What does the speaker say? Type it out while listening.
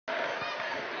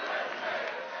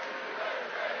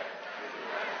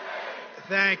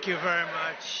Thank you very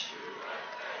much.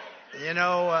 You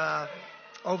know,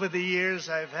 over the years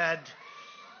I've had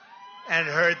and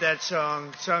heard that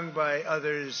song sung by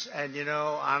others, and you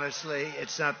know, honestly,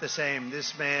 it's not the same.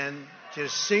 This man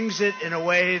just sings it in a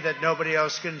way that nobody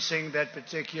else can sing that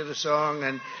particular song,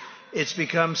 and it's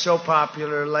become so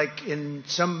popular, like in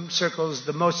some circles,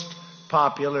 the most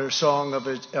popular song of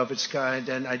its kind,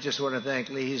 and I just want to thank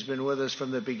Lee. He's been with us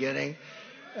from the beginning.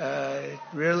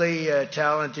 Really a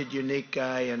talented, unique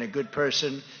guy, and a good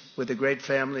person with a great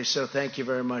family, so thank you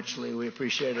very much, Lee. We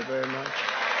appreciate it very much.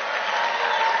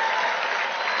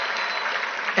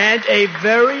 And a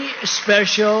very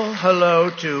special hello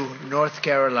to North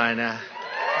Carolina.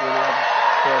 We love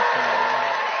North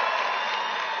Carolina.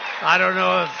 I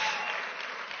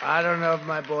don't know if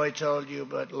my boy told you,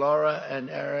 but Laura and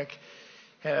Eric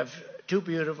have two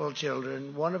beautiful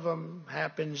children. One of them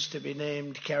happens to be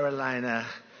named Carolina.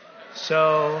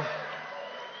 So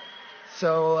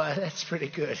that's pretty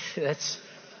good.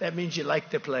 That means you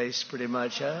like the place pretty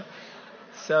much, huh?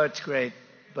 So it's great.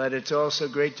 But it's also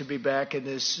great to be back in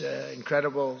this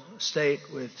incredible state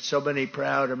with so many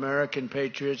proud American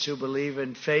patriots who believe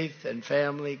in faith and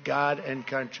family, God and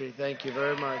country. Thank you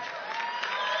very much.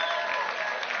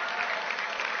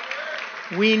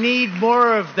 We need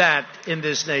more of that in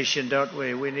this nation, don't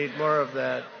we? We need more of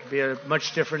that. It'd be a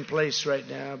much different place right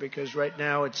now, because right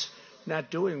now it's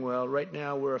not doing well. Right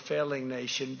now we're a failing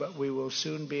nation, but we will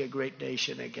soon be a great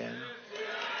nation again.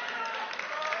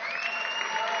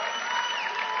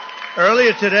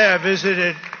 Earlier today, I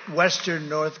visited western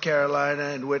North Carolina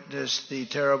and witnessed the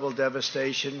terrible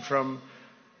devastation from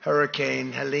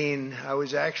Hurricane Helene. I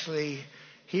was actually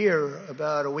here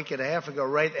about a week and a half ago,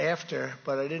 right after,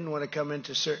 but I didn't want to come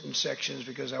into certain sections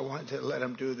because I wanted to let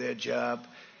them do their job.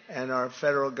 And our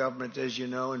federal government, as you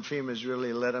know, and FEMA's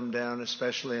really let them down,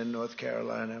 especially in North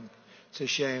Carolina. It's a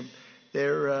shame.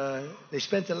 They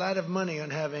spent a lot of money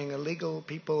on having illegal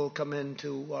people come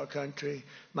into our country,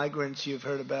 migrants, you've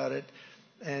heard about it,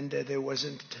 and there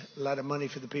wasn't a lot of money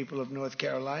for the people of North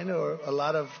Carolina or a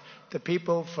lot of the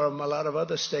people from a lot of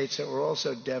other states that were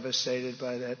also devastated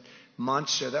by that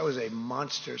monster. That was a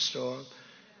monster storm.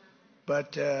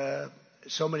 But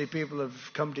so many people have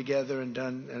come together and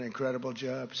done an incredible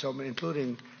job, so many,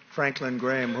 including Franklin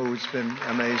Graham, who's been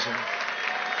amazing.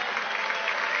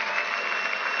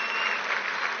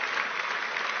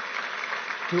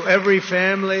 To every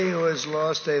family who has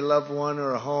lost a loved one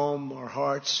or a home, our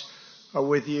hearts are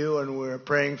with you, and we're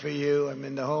praying for you. I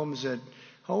mean, the homes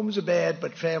are bad,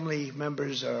 but family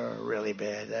members are really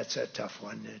bad. That's a tough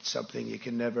one. It's something you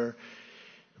can never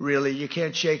really, you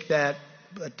can't shake that.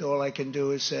 But all I can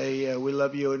do is say we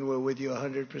love you and we're with you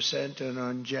 100%. And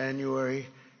on January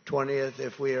 20th,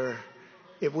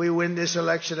 if we win this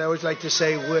election, I always like to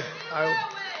say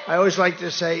I always like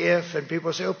to say if, and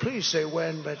people say, oh, please say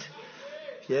when, but.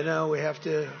 You know, we have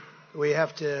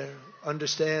to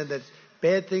understand that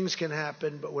bad things can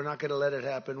happen, but we're not going to let it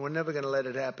happen. We're never going to let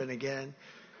it happen again.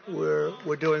 We're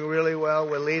doing really well.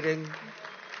 We're leading.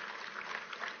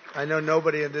 I know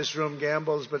nobody in this room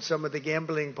gambles, but some of the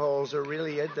gambling polls are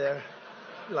really in there,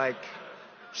 like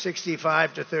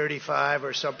 65 to 35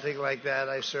 or something like that.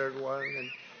 I heard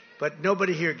one, but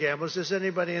nobody here gambles. Does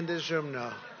anybody in this room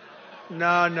know?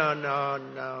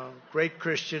 No. Great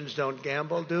Christians don't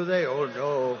gamble, do they? Oh,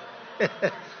 no.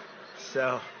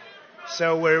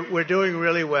 So we're doing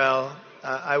really well.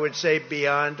 I would say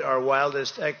beyond our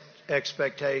wildest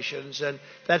expectations. And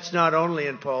that's not only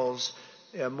in polls.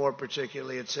 More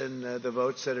particularly, it's in the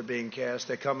votes that are being cast.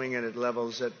 They're coming in at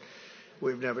levels that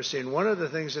we've never seen. One of the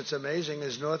things that's amazing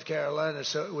is North Carolina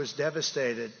was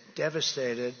devastated.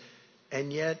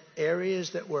 And yet areas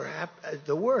that were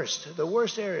the worst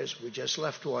areas, we just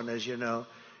left one, as you know,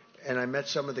 and I met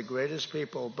some of the greatest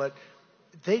people, but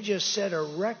they just set a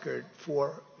record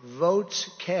for votes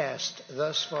cast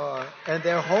thus far, and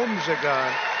their homes are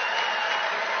gone.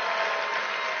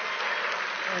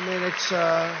 I mean,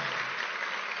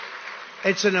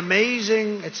 it's an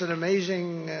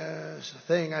amazing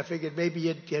thing. I figured maybe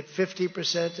you'd get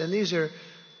 50%, and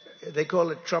they call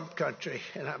it Trump country,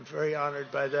 and I'm very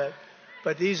honored by that.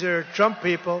 But these are Trump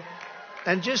people.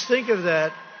 And just think of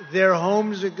that. Their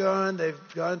homes are gone. They've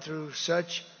gone through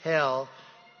such hell.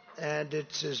 And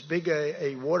it's as big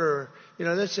a water,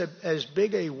 that's as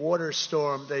big a water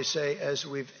storm, they say, as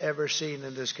we've ever seen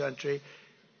in this country.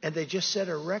 And they just set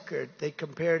a record. They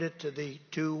compared it to the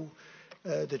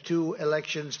two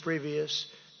elections previous.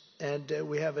 And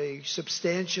we have a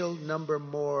substantial number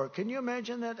more. Can you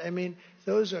imagine that? I mean,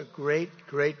 those are great,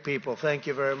 great people. Thank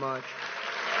you very much.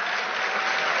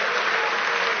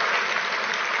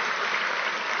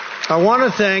 I want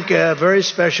to thank a very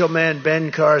special man,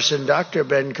 Ben Carson, Dr.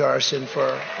 Ben Carson, for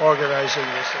organizing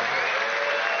this event.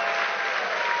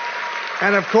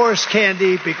 And, of course,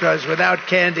 Candy, because without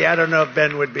Candy, I don't know if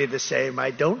Ben would be the same.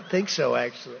 I don't think so,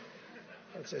 actually.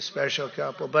 It's a special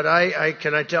couple. But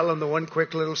can I tell them the one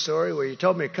quick little story where you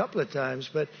told me a couple of times,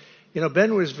 but,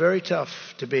 Ben was very tough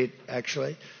to beat,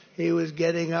 actually. He was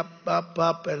getting up,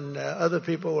 and other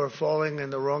people were falling in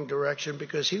the wrong direction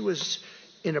because he was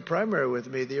in a primary with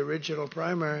me, the original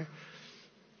primary.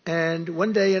 And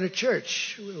one day in a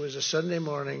church, it was a Sunday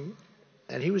morning,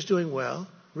 and he was doing well,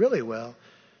 really well.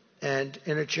 And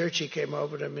in a church, he came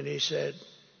over to him and he said,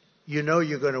 "You know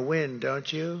you're going to win,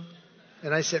 don't you?"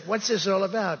 And I said, "What's this all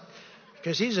about?"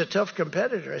 Because he's a tough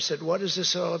competitor. I said, "What is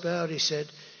this all about?" He said,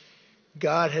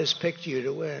 "God has picked you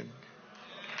to win."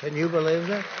 Can you believe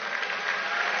that?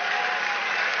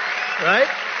 Right?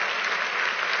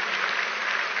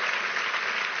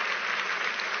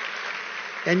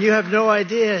 And you have no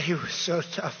idea. He was so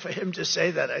tough for him to say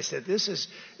that. I said, this is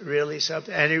really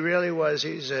something. And he really was.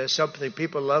 He's something.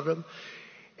 People love him.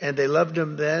 And they loved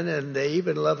him then, and they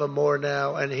even love him more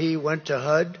now. And he went to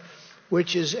HUD,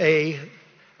 which is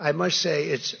I must say,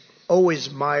 it's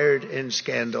always mired in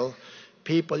scandal.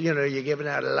 People, you're giving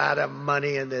out a lot of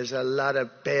money, and there's a lot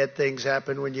of bad things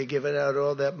happen when you're giving out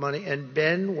all that money. And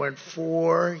Ben went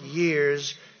 4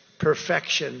 years,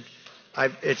 perfection. I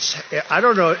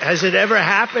don't know, has it ever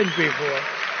happened before?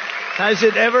 Has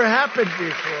it ever happened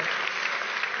before?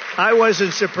 I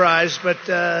wasn't surprised, but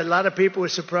a lot of people were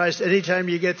surprised. Anytime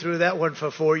you get through that one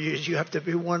for 4 years, you have to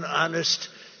be one honest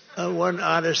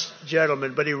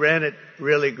gentleman. But he ran it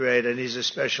really great, and he's a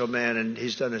special man, and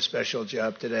he's done a special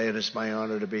job today, and it's my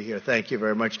honor to be here. Thank you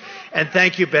very much. And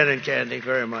thank you, Ben and Candy,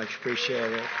 very much.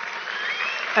 Appreciate it.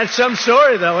 That's some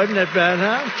story, though, isn't it, Ben,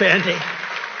 huh, Candy?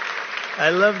 I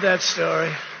love that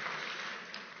story.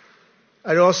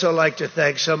 I'd also like to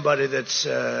thank somebody that's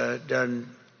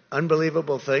done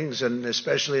unbelievable things, and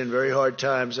especially in very hard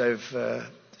times. I've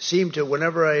seemed to, when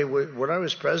I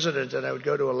was president, and I would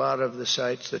go to a lot of the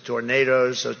sites, the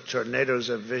tornadoes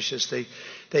are vicious.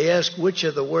 They ask which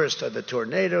are the worst, are the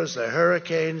tornadoes, the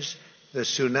hurricanes, the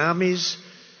tsunamis?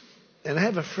 And I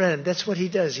have a friend, that's what he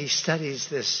does, he studies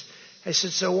this. I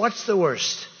said, so what's the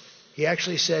worst? He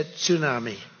actually said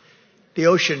tsunami. The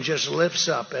ocean just lifts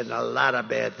up and a lot of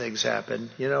bad things happen,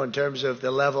 in terms of the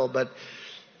level, but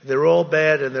they're all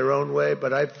bad in their own way.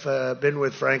 But I've been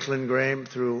with Franklin Graham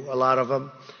through a lot of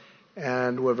them,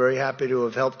 and we're very happy to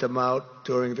have helped him out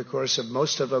during the course of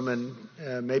most of them,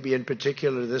 and maybe in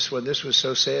particular this one. This was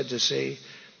so sad to see,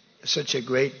 such a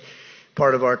great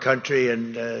part of our country,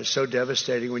 and so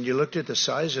devastating. When you looked at the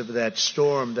size of that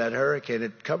storm, that hurricane,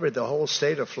 it covered the whole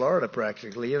state of Florida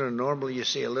practically. Normally you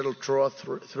see a little trough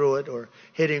through it or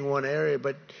hitting one area,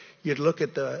 but you'd look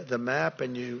at the map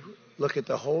and you look at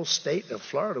the whole state of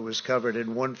Florida was covered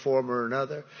in one form or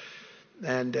another.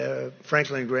 And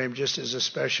Franklin Graham just is a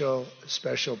special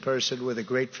person with a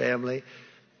great family,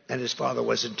 and his father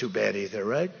wasn't too bad either,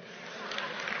 right?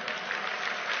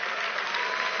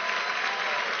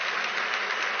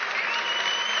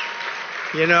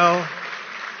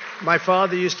 My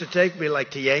father used to take me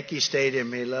to Yankee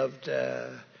Stadium. He loved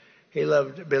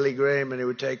Billy Graham, and he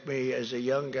would take me as a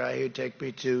young guy. He would take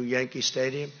me to Yankee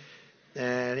Stadium,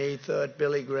 and he thought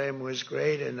Billy Graham was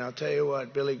great. And I'll tell you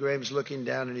what, Billy Graham's looking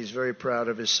down, and he's very proud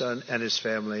of his son and his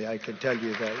family. I can tell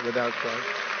you that without doubt.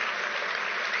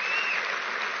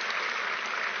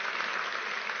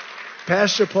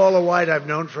 Pastor Paula White I've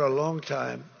known for a long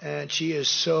time, and she is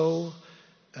so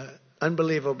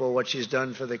unbelievable what she's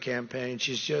done for the campaign.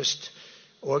 She's just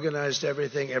organized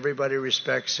everything. Everybody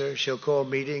respects her. She'll call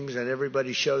meetings, and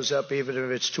everybody shows up. Even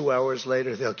if it's 2 hours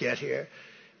later, they'll get here.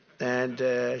 And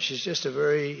she's just a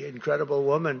very incredible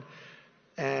woman.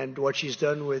 And what she's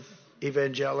done with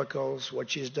evangelicals, what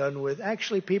she's done with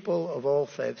actually people of all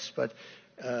faiths, but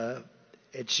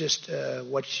it's just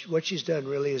what she's done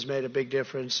really has made a big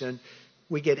difference. And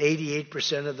we get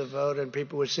 88% of the vote, and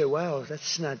people would say, wow,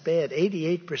 that's not bad,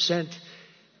 88%.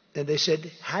 And they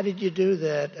said, how did you do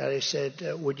that? And I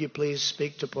said, would you please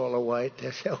speak to Paula White?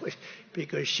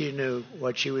 Because she knew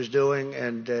what she was doing.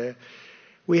 And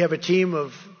we have a team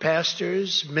of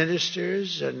pastors,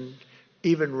 ministers, and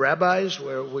even rabbis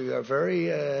where we are very,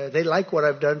 they like what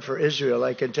I've done for Israel,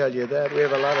 I can tell you that. We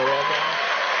have a lot of rabbis.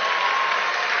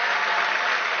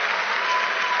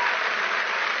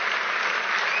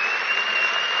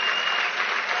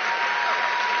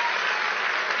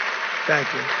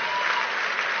 Thank you.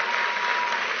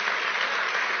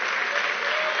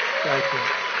 Thank you.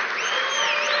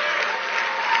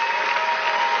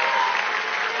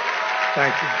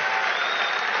 Thank you.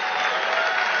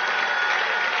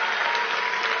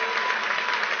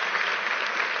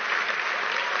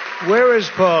 Where is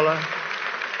Paula?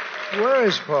 Where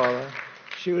is Paula?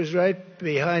 She was right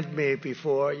behind me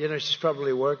before. You know, she's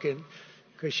probably working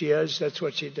because she is. That's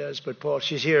what she does. But Paul,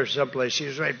 she's here someplace.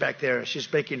 She's right back there. She's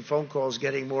making phone calls,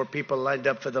 getting more people lined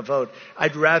up for the vote.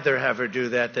 I'd rather have her do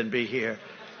that than be here.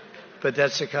 But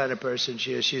that's the kind of person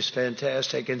she is. She's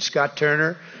fantastic. And Scott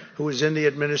Turner, who was in the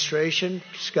administration.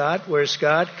 Scott, where's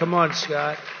Scott? Come on,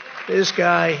 Scott. This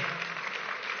guy,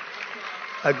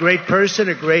 a great person,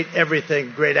 a great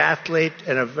everything, great athlete,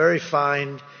 and a very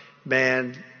fine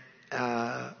man.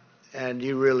 And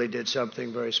you really did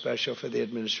something very special for the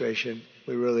administration.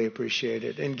 We really appreciate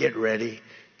it. And get ready.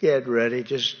 Get ready.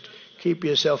 Just keep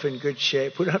yourself in good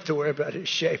shape. We don't have to worry about his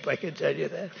shape, I can tell you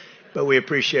that. But we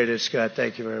appreciate it, Scott.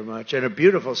 Thank you very much. And a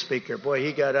beautiful speaker. Boy,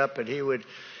 he got up and he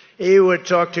would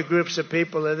talk to groups of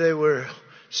people, and they were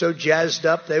so jazzed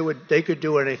up they could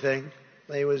do anything.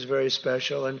 He was very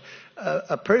special. And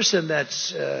a person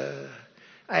that's,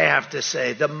 I have to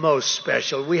say, the most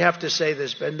special. We have to say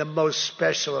this, Ben, the most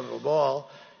special of them all,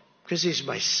 because he's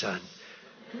my son.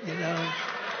 You know?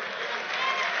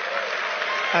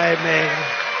 I mean,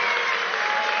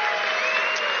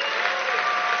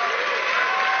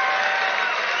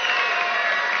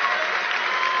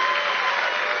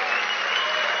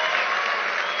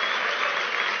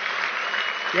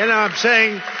 you know, I'm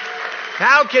saying,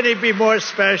 how can he be more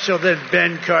special than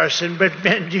Ben Carson? But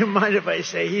Ben, do you mind if I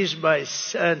say he's my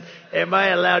son? Am I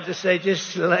allowed to say just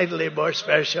slightly more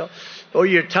special? Oh,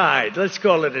 you're tied. Let's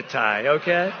call it a tie,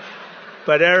 okay?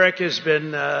 But Eric has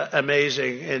been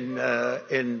amazing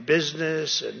in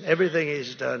business, and everything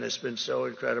he's done has been so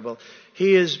incredible.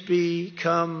 He has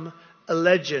become a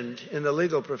legend in the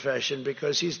legal profession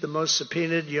because he's the most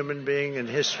subpoenaed human being in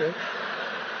history.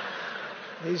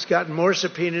 He's gotten more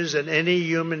subpoenas than any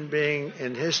human being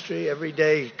in history. Every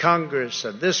day, Congress,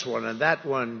 and this one and that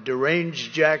one,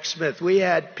 deranged Jack Smith. We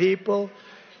had people,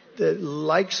 the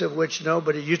likes of which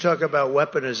nobody, you talk about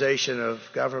weaponization of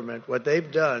government. What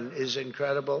they've done is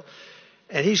incredible.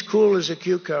 And he's cool as a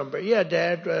cucumber. Yeah,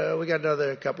 Dad, we got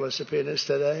another couple of subpoenas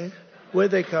today. Where'd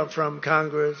they come from?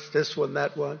 Congress, this one,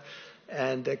 that one.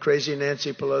 And crazy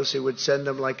Nancy Pelosi would send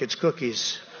them like it's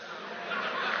cookies.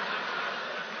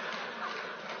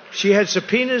 She had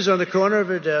subpoenas on the corner of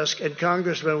her desk, and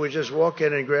congressmen would just walk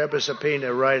in and grab a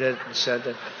subpoena, write it, and send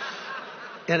it.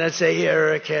 And I'd say, here,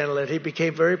 Eric, handle it. He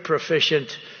became very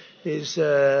proficient. He's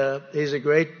a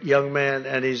great young man,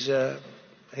 and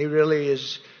he really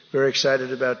is very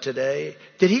excited about today.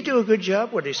 Did he do a good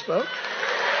job when he spoke?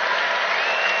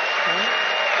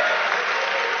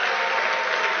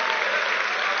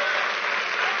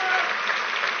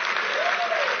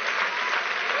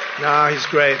 No, he's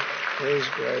great. He's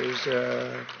great. He's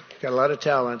got a lot of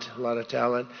talent,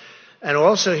 And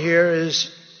also here is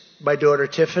my daughter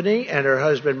Tiffany and her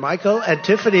husband Michael. And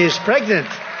Tiffany is pregnant.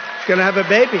 She's going to have a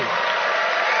baby.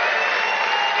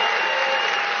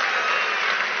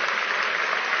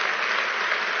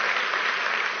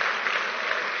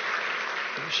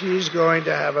 She's going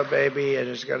to have a baby, and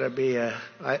it's going to be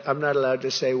I'm not allowed to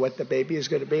say what the baby is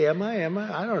going to be, am I?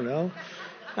 I don't know.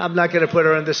 I'm not going to put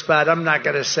her on the spot. I'm not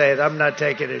going to say it. I'm not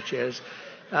taking a chance.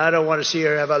 I don't want to see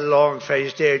her have a long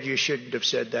face. Dad, you shouldn't have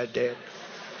said that, Dad.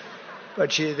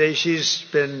 But she's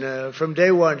been, from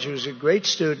day one, she was a great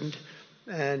student,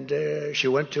 and she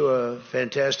went to a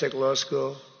fantastic law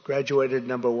school, graduated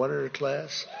number one in her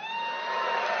class.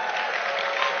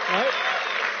 Right?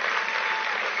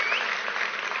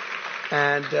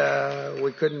 And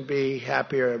we couldn't be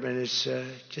happier. I mean, it's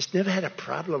just never had a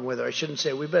problem with her. I shouldn't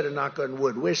say, we better knock on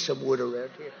wood. Where's some wood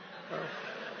around here? Oh.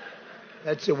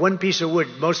 That's one piece of wood.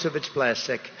 Most of it's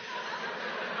plastic.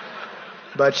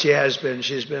 But she's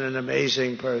been an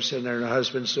amazing person, and her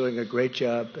husband's doing a great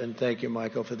job. And thank you,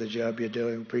 Michael, for the job you're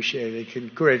doing. Appreciate it.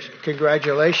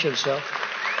 Congratulations, though.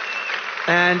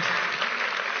 And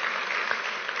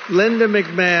Linda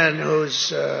McMahon,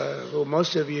 who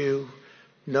most of you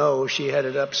know, she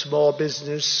headed up small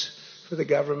business for the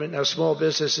government. Now, small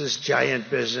business is giant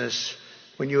business.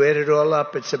 When you add it all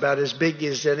up, it's about as big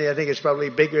as any. I think it's probably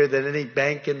bigger than any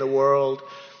bank in the world.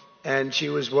 And she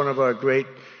was one of our great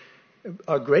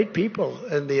people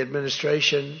in the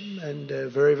administration, and a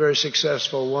very, very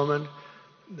successful woman.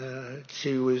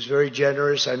 She was very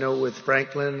generous. I know with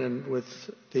Franklin and with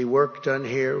the work done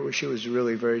here, she was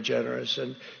really very generous.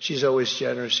 And she's always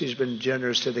generous. She's been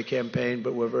generous to the campaign,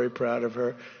 but we're very proud of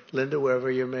her. Linda, wherever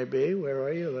you may be, where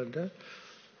are you, Linda?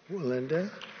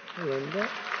 Linda?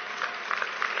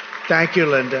 Thank you,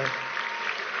 Linda.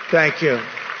 Thank you.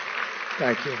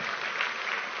 An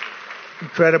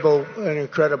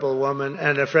incredible woman.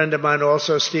 And a friend of mine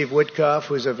also, Steve Witkoff,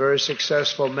 who's a very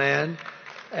successful man.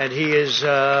 And he is,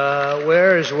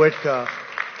 where is Whitcoff?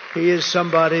 He is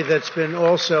somebody that's been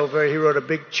also he wrote a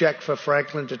big check for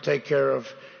Franklin to take care of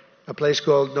a place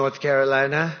called North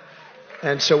Carolina.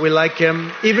 And so we like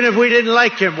him. Even if we didn't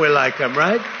like him, we like him,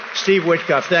 right? Steve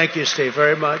Whitcoff. Thank you, Steve,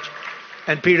 very much.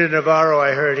 And Peter Navarro,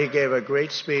 I heard he gave a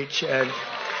great speech. And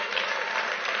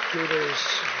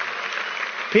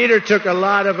Peter took a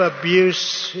lot of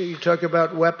abuse. He talked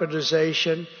about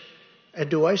weaponization. And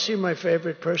do I see my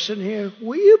favorite person here?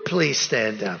 Will you please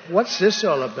stand up? What's this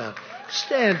all about?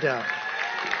 Stand up.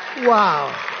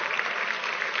 Wow.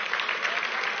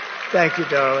 Thank you,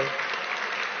 darling.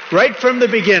 Right from the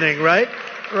beginning, right?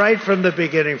 Right from the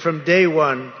beginning, from day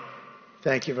one.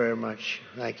 Thank you very much.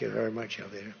 Thank you very much,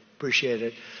 Elvira. Appreciate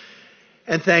it.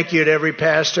 And thank you to every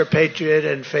pastor, patriot,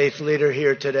 and faith leader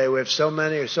here today. We have so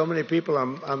many people.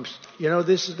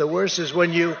 This is the worst is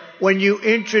when you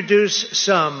introduce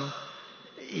some,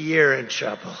 you're in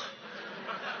trouble.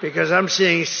 Because I'm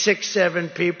seeing 6, 7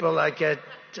 people. I get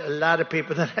a lot of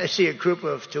people. Then I see a group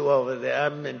of 2 over there.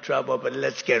 I'm in trouble, but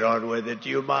let's get on with it. Do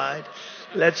you mind?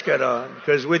 Let's get on.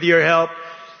 Because with your help,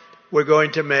 we're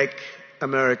going to make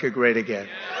America great again.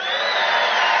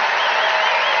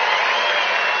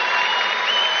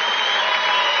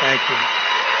 Thank you.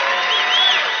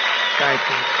 Thank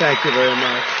you. Thank you very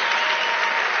much.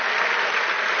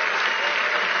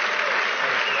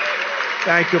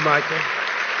 Thank you, Michael.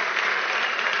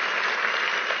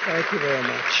 Thank you very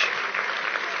much.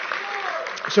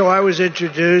 So I was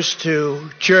introduced to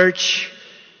church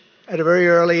at a very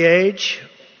early age,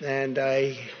 and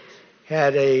I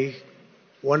had a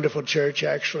wonderful church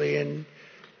actually in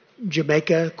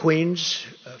Jamaica, Queens,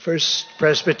 First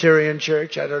Presbyterian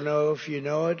Church. I don't know if you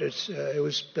know it. It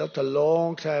was built a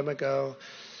long time ago,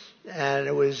 and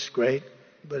it was great,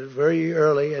 but very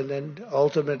early. And then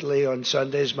ultimately on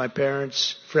Sundays, my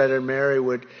parents, Fred and Mary,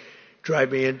 would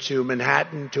drive me into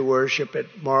Manhattan to worship at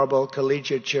Marble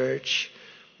Collegiate Church,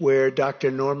 where Dr.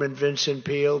 Norman Vincent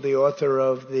Peale, the author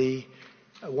of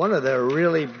one of the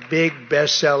really big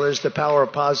bestsellers, The Power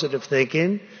of Positive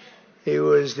Thinking, he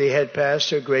was the head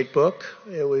pastor. Great book.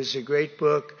 It was a great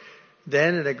book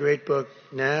then and a great book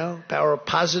now. Power of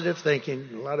Positive Thinking.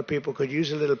 A lot of people could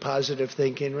use a little positive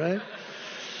thinking, right?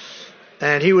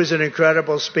 And he was an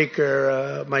incredible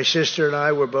speaker. My sister and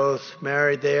I were both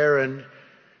married there, and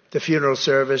the funeral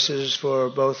services for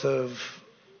both of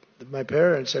my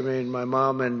parents, my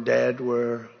mom and dad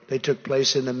they took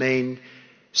place in the main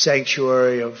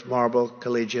sanctuary of Marble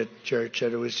Collegiate Church,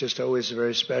 and it was just always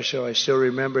very special. I still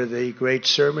remember the great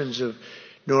sermons of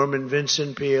Norman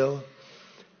Vincent Peale,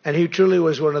 and he truly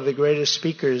was one of the greatest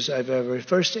speakers I've ever.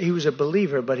 First, he was a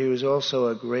believer, but he was also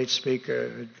a great speaker,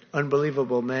 an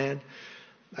unbelievable man.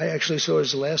 I actually saw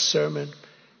his last sermon,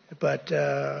 but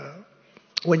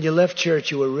when you left church,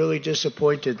 you were really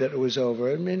disappointed that it was over.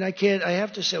 I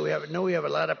have to say, we have a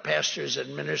lot of pastors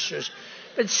and ministers,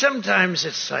 but sometimes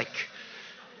it's like,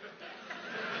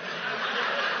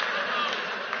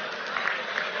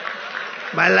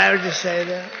 am I allowed to say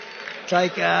that? It's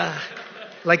like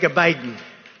a Biden,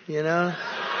 you know?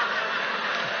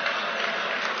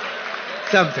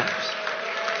 Sometimes.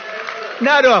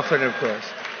 Not often, of course.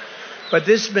 But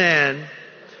this man,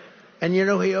 and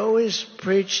he always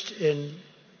preached in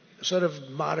sort of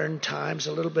modern times,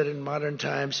 a little bit in modern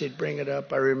times. He'd bring it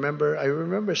up. I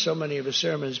remember so many of his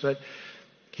sermons, but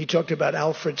he talked about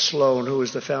Alfred Sloan, who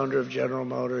was the founder of General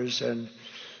Motors, and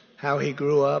how he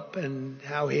grew up and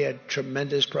how he had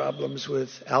tremendous problems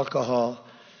with alcohol,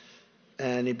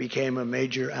 and he became a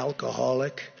major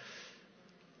alcoholic.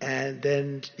 And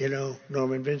then,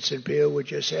 Norman Vincent Peale would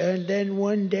just say, and then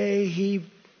one day he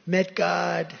met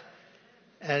God,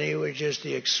 and he was just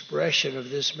the expression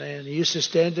of this man. He used to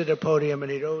stand at a podium,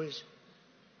 and he'd be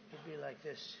like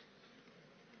this,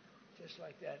 just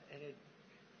like that,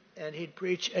 and he'd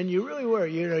preach, and you really were,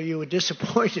 you were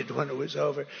disappointed when it was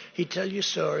over. He'd tell you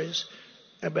stories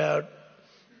about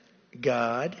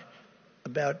God,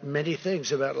 about many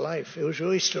things, about life. It was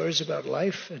really stories about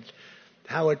life and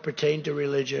how it pertained to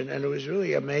religion, and it was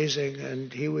really amazing,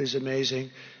 and he was amazing,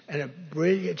 and a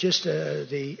brilliant, just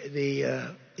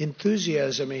the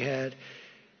enthusiasm he had.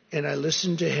 And I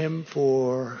listened to him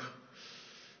for,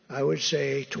 I would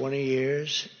say, 20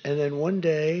 years, and then one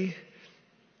day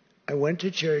I went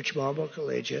to church, Marble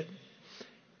Collegiate,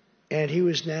 and he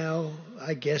was now,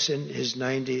 I guess, in his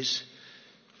 90s,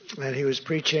 and he was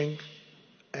preaching,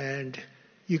 and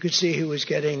you could see he was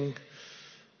getting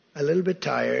a little bit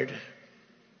tired,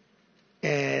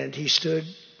 and he stood,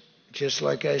 just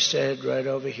like I said, right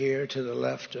over here to the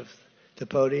left of the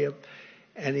podium,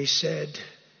 and he said,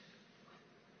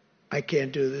 I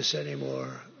can't do this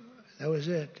anymore. That was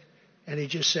it. And he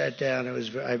just sat down.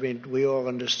 We all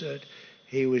understood.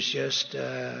 He was just,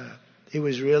 he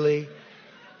was really,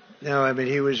 no, I mean,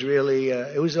 he was really,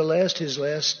 it was his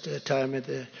last time at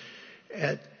the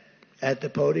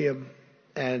podium,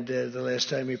 and the last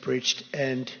time he preached.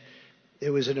 And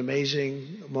it was an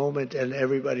amazing moment, and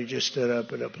everybody just stood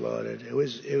up and applauded. It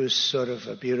was sort of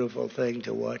a beautiful thing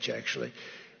to watch, actually.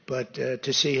 But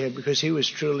to see him, because he was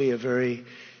truly a very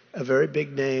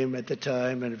big name at the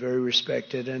time and very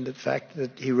respected. And the fact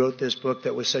that he wrote this book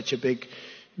that was such a big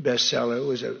bestseller, it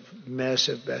was a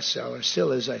massive bestseller,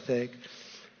 still is, I think.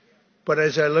 But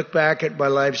as I look back at my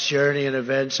life's journey and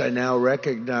events, I now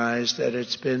recognize that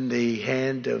it's been the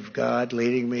hand of God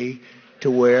leading me to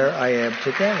where I am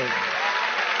today.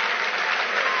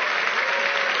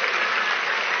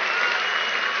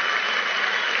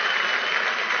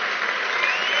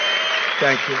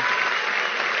 Thank you.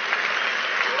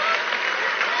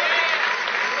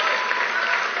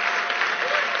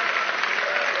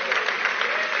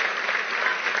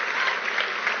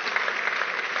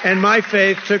 And my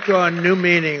faith took on new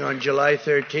meaning on July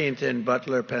 13th in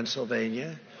Butler,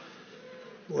 Pennsylvania,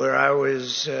 where I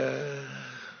was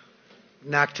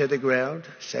knocked to the ground,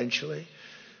 essentially,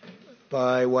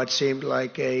 by what seemed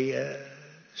like a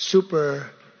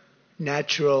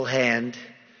supernatural hand.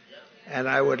 And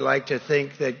I would like to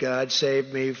think that God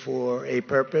saved me for a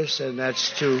purpose, and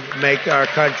that's to make our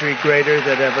country greater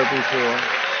than ever before.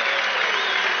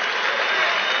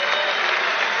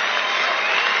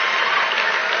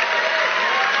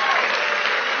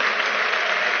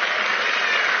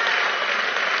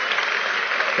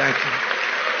 Thank you.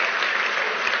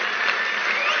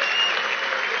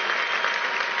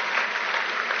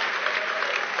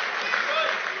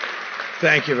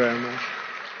 Thank you very much.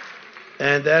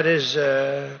 And that is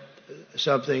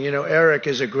something, Eric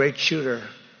is a great shooter.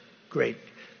 Great.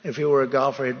 If he were a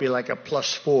golfer, he'd be like a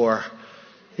 +4.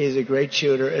 He's a great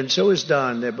shooter. And so is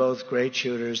Don. They're both great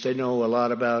shooters. They know a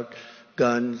lot about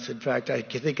guns. In fact, I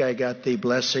think I got the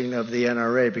blessing of the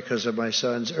NRA because of my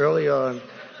sons. Early on,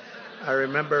 I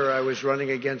remember I was running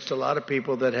against a lot of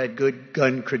people that had good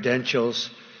gun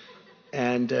credentials,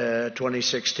 and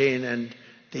 2016, and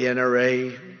the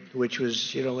NRA, which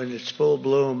was, in its full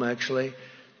bloom, actually,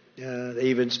 they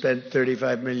even spent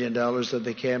 $35 million of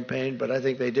the campaign, but I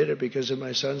think they did it because of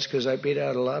my sons, because I beat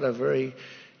out a lot of very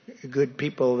good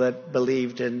people that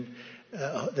believed in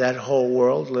that whole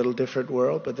world, a little different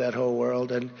world, but that whole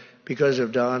world, and because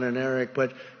of Don and Eric.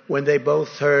 But when they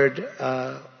both heard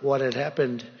what had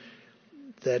happened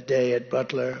that day at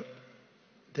Butler,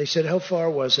 they said, "How far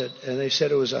was it?" And they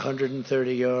said it was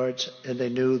 130 yards, and they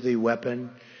knew the weapon.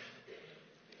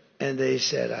 And they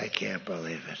said, "I can't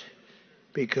believe it."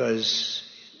 Because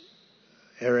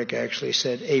Eric actually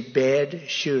said, a bad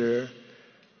shooter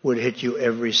would hit you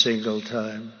every single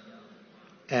time.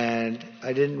 And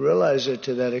I didn't realize it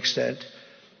to that extent.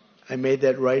 I made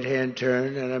that right-hand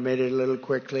turn, and I made it a little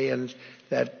quickly, and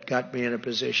that got me in a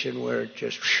position where it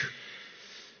just...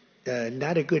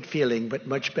 not a good feeling, but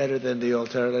much better than the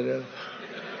alternative.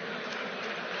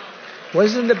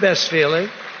 Wasn't the best feeling.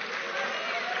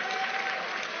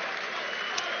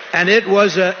 And it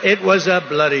was a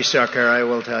bloody sucker, I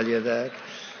will tell you that.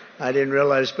 I didn't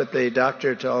realize, but the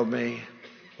doctor told me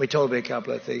a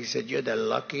couple of things. He said, "You're the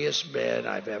luckiest man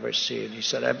I've ever seen." He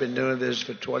said, "I've been doing this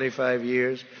for 25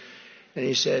 years. And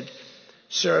he said,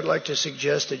 "Sir, I'd like to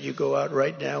suggest that you go out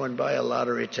right now and buy a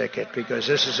lottery ticket, because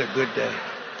this is a good day."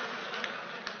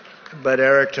 But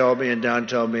Eric told me and Don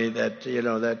told me that,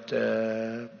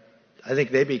 I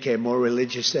think they became more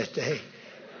religious that day,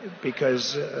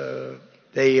 because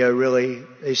they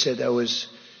said that was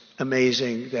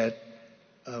amazing that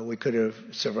we could have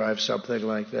survived something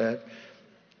like that.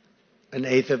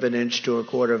 1/8 of an inch to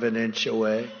 1/4 of an inch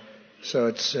away. So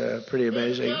it's pretty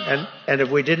amazing. And if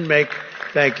we didn't make,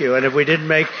 thank you. And if we didn't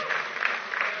make,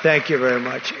 thank you very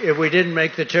much. If we didn't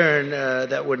make the turn,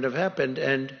 that wouldn't have happened.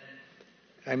 And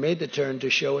I made the turn to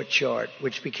show a chart,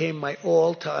 which became my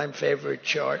all-time favorite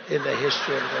chart in the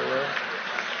history of the world.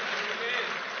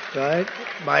 Right?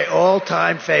 My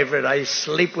all-time favorite. I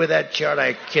sleep with that chart.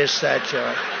 I kiss that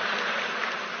chart.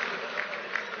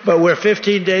 But we're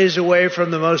 15 days away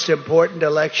from the most important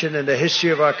election in the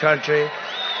history of our country.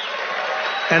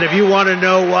 And if you want to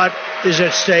know what is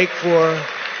at stake for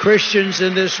Christians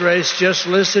in this race, just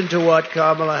listen to what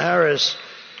Kamala Harris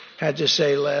had to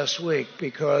say last week.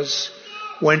 Because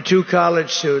when two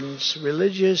college students,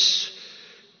 religious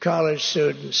college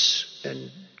students,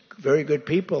 and very good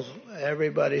people,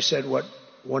 everybody said what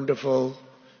wonderful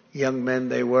young men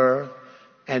they were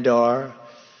and are.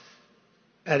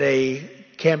 At a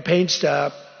campaign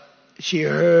stop, she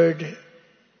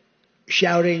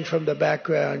shouting from the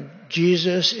background,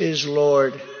 Jesus is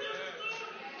Lord.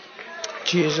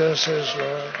 Jesus is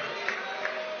Lord.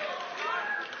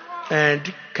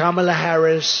 And Kamala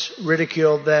Harris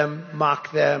ridiculed them,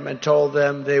 mocked them, and told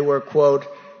them they were, quote,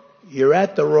 you're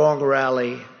at the wrong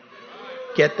rally.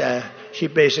 She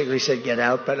basically said get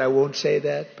out, but I won't say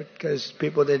that because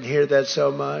people didn't hear that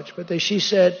so much. But she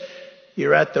said,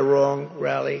 you're at the wrong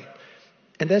rally.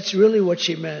 And that's really what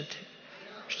she meant.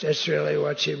 That's really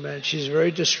what she meant. She's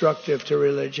very destructive to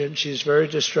religion. She's very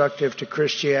destructive to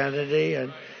Christianity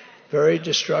and very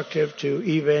destructive to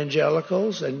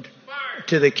evangelicals and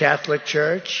to the Catholic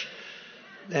Church.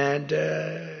 And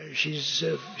she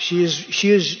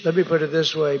is, let me put it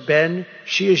this way, Ben,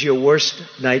 she is your worst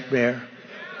nightmare.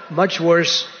 Much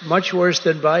worse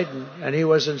than Biden, and he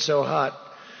wasn't so hot.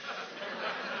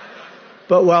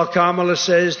 But while Kamala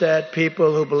says that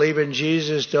people who believe in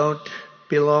Jesus don't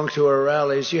belong to her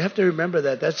rallies, you have to remember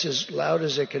that that's as loud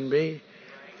as it can be.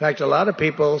 In fact, a lot of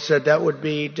people said that would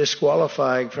be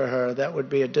disqualifying for her. That would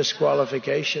be a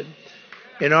disqualification.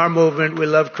 In our movement, we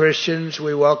love Christians,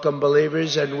 we welcome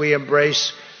believers, and we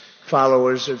embrace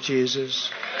followers of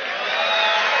Jesus.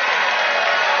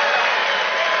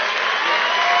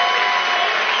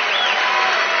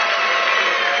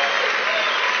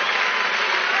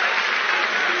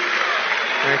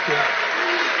 Thank you.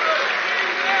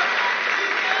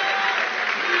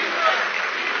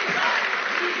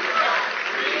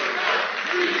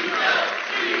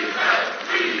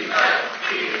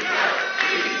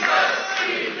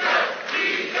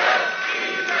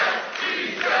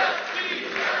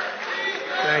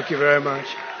 Thank you very much.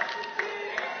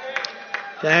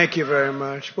 Thank you very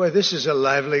much. Boy, this is a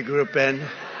lively group, Ben.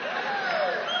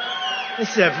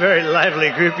 This is a very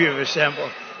lively group you've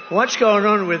assembled. What's going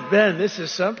on with Ben? This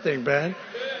is something, Ben.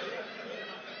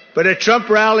 But at Trump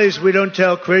rallies, we don't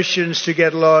tell Christians to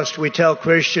get lost. We tell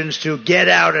Christians to get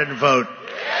out and vote.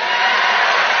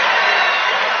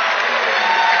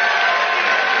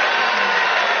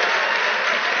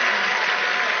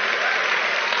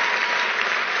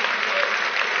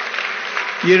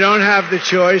 You don't have the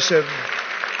choice of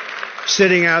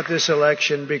sitting out this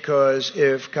election because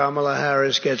if Kamala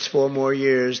Harris gets 4 more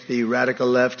years, the radical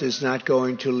left is not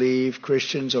going to leave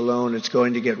Christians alone. It's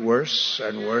going to get worse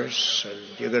and worse, and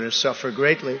you're going to suffer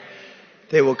greatly.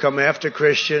 They will come after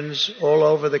Christians all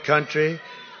over the country.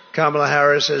 Kamala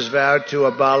Harris has vowed to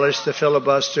abolish the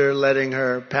filibuster, letting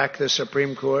her pack the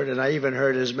Supreme Court, and I even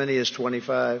heard as many as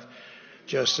 25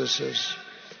 justices.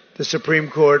 The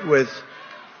Supreme Court with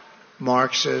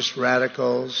Marxist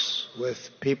radicals,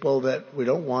 with people that we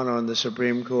don't want on the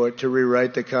Supreme Court, to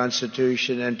rewrite the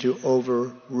Constitution and to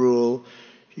overrule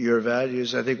your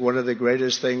values. I think one of the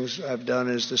greatest things I've done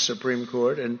is the Supreme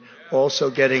Court, and also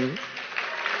getting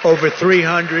over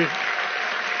 300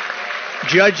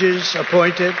 judges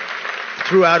appointed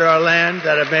throughout our land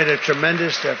that have made a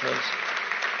tremendous difference.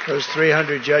 Those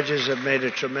 300 judges have made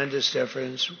a tremendous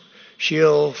difference.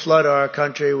 She'll flood our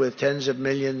country with tens of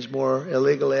millions more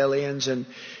illegal aliens and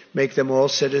make them all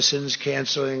citizens,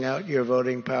 canceling out your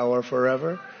voting power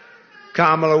forever.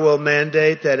 Kamala will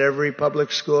mandate that every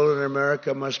public school in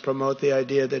America must promote the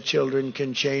idea that children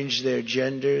can change their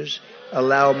genders,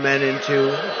 allow men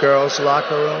into girls'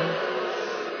 locker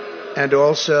room, and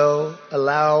also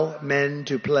allow men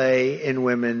to play in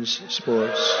women's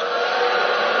sports.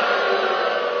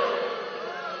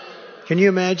 Can you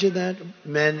imagine that?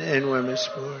 Men and women's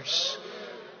sports.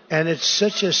 And it's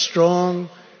such a strong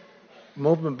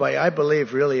movement by, I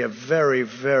believe, really a very,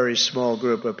 very small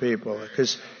group of people.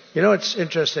 Because, you know, it's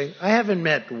interesting. I haven't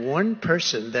met one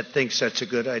person that thinks that's a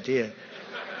good idea.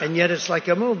 And yet it's like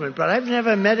a movement. But I've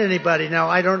never met anybody. Now,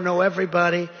 I don't know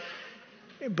everybody,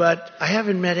 but I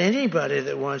haven't met anybody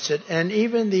that wants it. And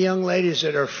even the young ladies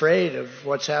that are afraid of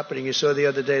what's happening. You saw the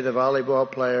other day the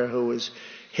volleyball player who was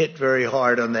hit very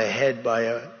hard on the head by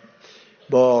a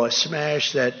ball, a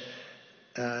smash that,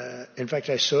 in fact,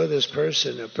 I saw this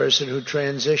person, a person who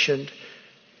transitioned,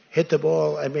 hit the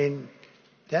ball. I mean,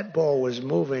 that ball was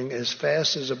moving as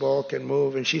fast as a ball can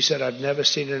move. And she said, I've never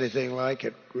seen anything like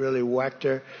it. Really whacked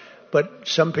her. But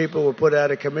some people were put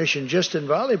out of commission just in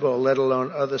volleyball, let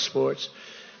alone other sports.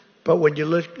 But when you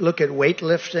look at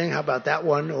weightlifting, how about that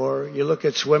one? Or you look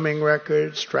at swimming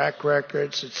records, track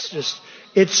records,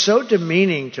 it's so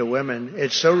demeaning to women.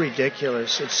 It's so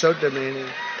ridiculous. It's so demeaning.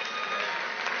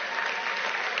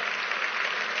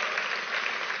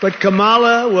 But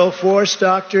Kamala will force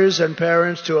doctors and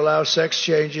parents to allow sex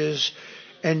changes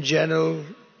and genital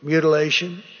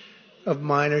mutilation of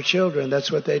minor children.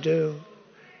 That's what they do.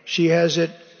 She has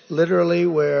it literally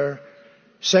where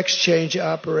sex change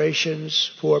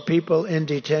operations for people in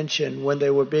detention when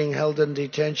they were being held in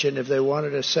detention. If they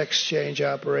wanted a sex change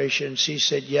operation, she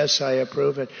said, yes, I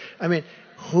approve it. I mean,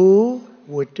 who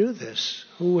would do this?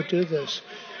 Who would do this?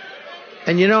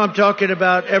 And I'm talking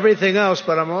about everything else,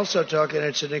 but I'm also talking,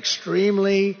 it's an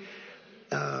extremely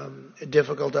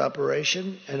difficult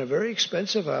operation and a very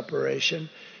expensive operation.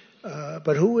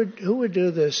 But who would do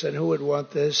this, and who would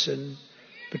want this? And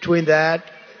between that,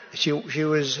 she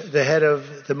was the head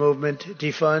of the movement,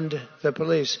 Defund the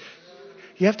Police.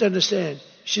 You have to understand,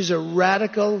 she's a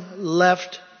radical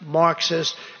left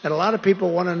Marxist, and a lot of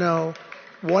people want to know,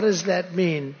 what does that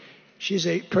mean? She's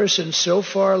a person so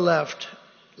far left,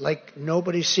 like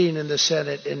nobody's seen in the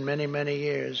Senate in many, many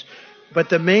years. But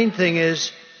the main thing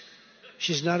is,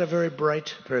 she's not a very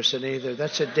bright person either.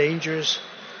 That's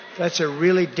a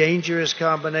really dangerous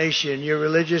combination. Your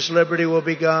religious liberty will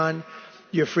be gone.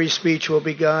 Your free speech will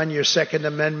be gone. Your Second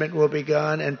Amendment will be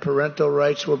gone. And parental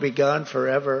rights will be gone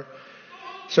forever.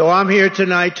 So I'm here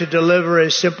tonight to deliver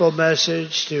a simple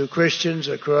message to Christians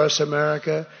across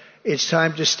America. It's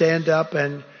time to stand up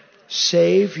and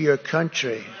save your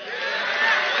country.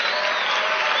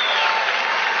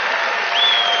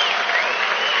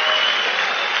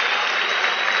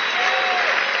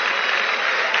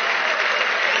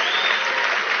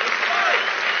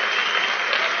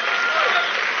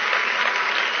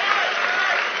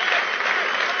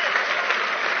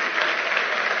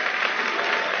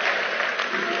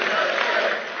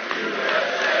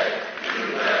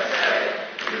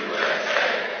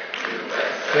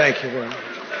 Thank you very much.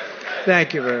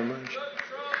 Thank you very much.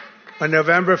 On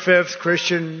November 5th,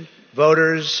 Christian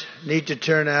voters need to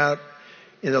turn out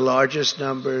in the largest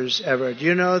numbers ever. Do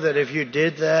you know that if you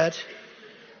did that,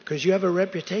 because you have a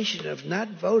reputation of not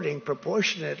voting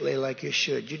proportionately like you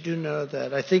should, you do know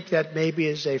that. I think that maybe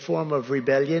is a form of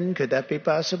rebellion. Could that be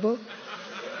possible?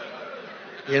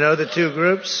 The two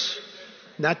groups,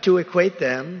 not to equate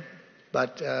them,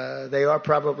 but they are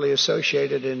probably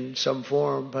associated in some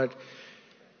form, but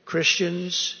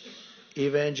Christians,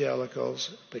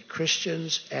 evangelicals, but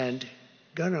Christians and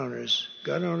gun owners.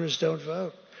 Gun owners don't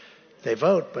vote. They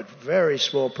vote, but very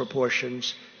small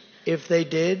proportions. If they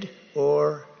did,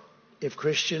 or if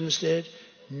Christians did,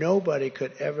 nobody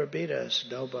could ever beat us.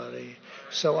 Nobody.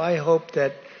 So I hope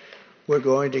that we're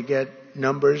going to get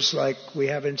numbers like we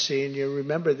haven't seen. You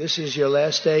remember, this is your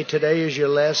last day. Today is your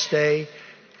last day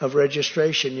of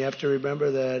registration. You have to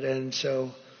remember that. And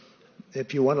so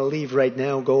if you want to leave right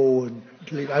now, go and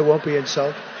leave. I won't be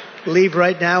insulted. Leave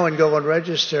right now and go and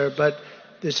register, but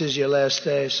this is your last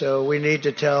day. So we need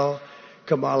to tell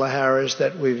Kamala Harris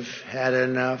that we've had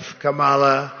enough.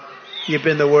 Kamala, you've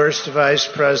been the worst vice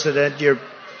president.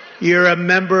 You're a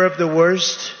member of the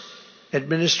worst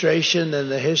administration in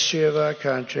the history of our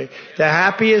country. The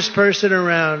happiest person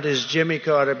around is Jimmy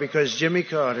Carter, because Jimmy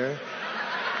Carter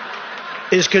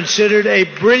is considered a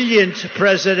brilliant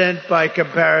president by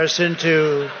comparison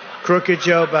to crooked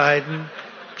Joe Biden.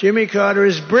 Jimmy Carter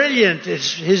is brilliant.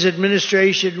 His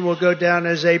administration will go down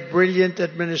as a brilliant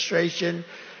administration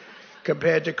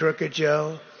compared to crooked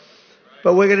Joe.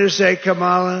 But we're going to say,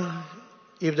 Kamala,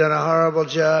 you've done a horrible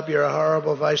job. You're a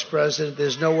horrible vice president.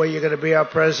 There's no way you're going to be our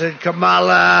president.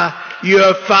 Kamala,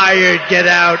 you're fired. Get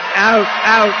out, out,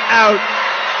 out, out.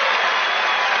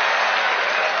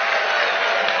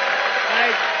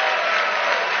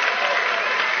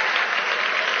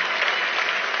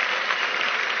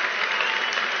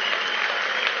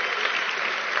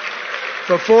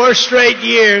 For 4 straight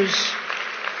years,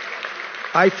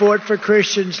 I fought for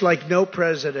Christians like no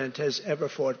president has ever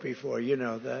fought before. You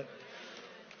know that.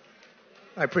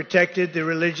 I protected the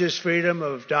religious freedom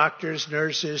of doctors,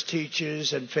 nurses,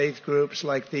 teachers, and faith groups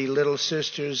like the Little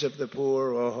Sisters of the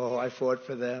Poor. Oh, I fought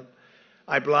for them.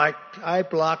 I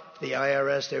blocked the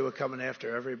IRS. They were coming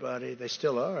after everybody. They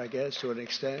still are, I guess, to an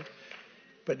extent.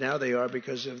 But now they are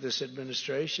because of this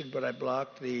administration. But I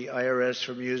blocked the IRS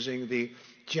from using the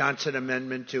Johnson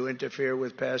Amendment to interfere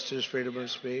with pastors' freedom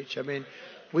of speech. I mean,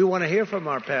 we want to hear from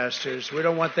our pastors. We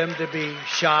don't want them to be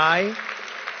shy.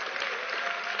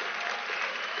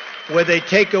 Where they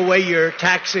take away your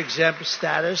tax-exempt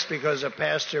status because a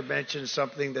pastor mentioned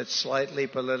something that's slightly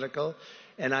political,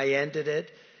 and I ended it.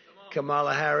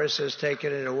 Kamala Harris has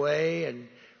taken it away, and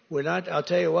we're not. I'll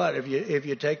tell you what. If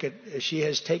you take it, she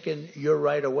has taken your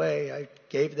right away. I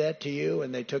gave that to you,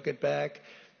 and they took it back.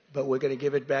 But we're going to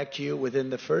give it back to you within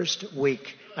the first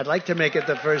week. I'd like to make it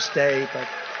the first day, but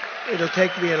it'll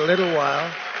take me a little while.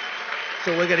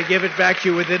 So we're going to give it back to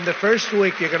you within the first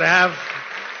week. You're going to have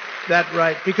that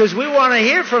right. Because we want to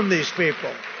hear from these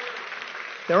people.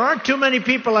 There aren't too many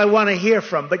people I want to hear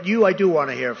from, but you I do want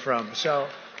to hear from. So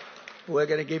We're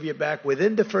going to give you back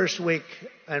within the first week,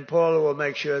 and Paula will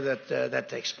make sure that that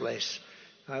takes place.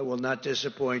 I will not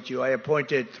disappoint you. I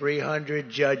appointed 300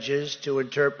 judges to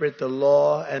interpret the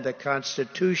law and the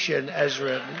Constitution as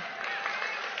written,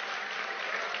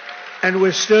 and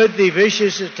withstood the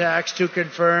vicious attacks to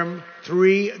confirm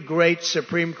 3 great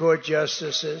Supreme Court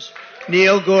justices,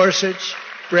 Neil Gorsuch,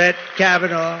 Brett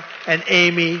Kavanaugh, and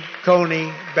Amy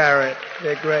Coney Barrett.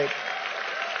 They're great.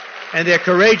 And they're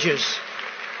courageous.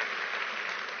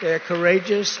 They're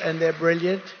courageous and they're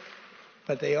brilliant,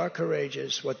 but they are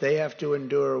courageous. What they have to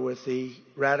endure with the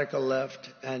radical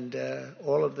left and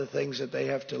all of the things that they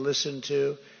have to listen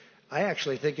to, I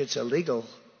actually think it's illegal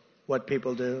what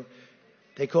people do.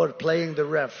 They call it playing the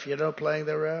ref. You know, playing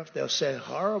the ref? They'll say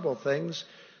horrible things,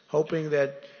 hoping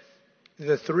that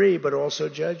the 3, but also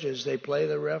judges, they play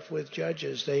the ref with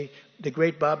judges. The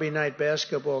great Bobby Knight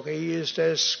basketball, he used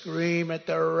to scream at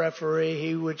the referee.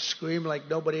 He would scream like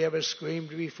nobody ever screamed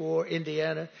before.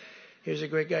 Indiana, here's a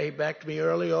great guy. He backed me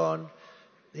early on.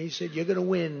 He said, "You're going to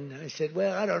win." I said,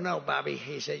 "Well, I don't know, Bobby."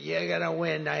 He said, "You're going to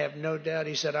win. I have no doubt."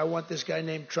 He said, "I want this guy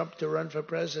named Trump to run for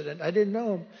president." I didn't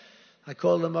know him. I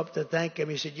called him up to thank him.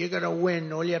 He said, "You're going to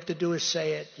win. All you have to do is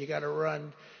say it. You got to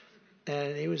run."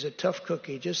 And he was a tough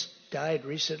cookie. Just died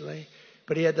recently.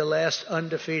 But he had the last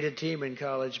undefeated team in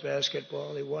college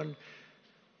basketball. He won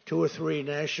 2 or 3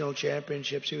 national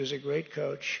championships. He was a great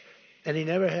coach. And he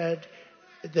never had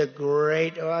the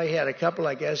great, he had a couple,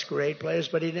 I guess, great players,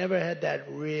 but he never had that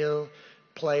real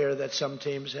player that some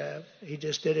teams have. He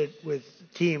just did it with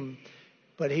team.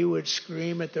 But he would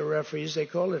scream at the referees. They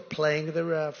call it playing the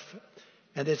ref.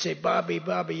 And they'd say, Bobby,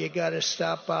 you got to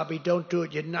stop, Bobby. Don't do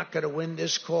it. You're not going to win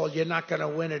this call. You're not going to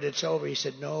win it. It's over. He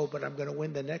said, "No, but I'm going to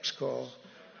win the next call."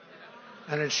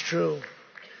 And it's true.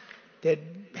 They'd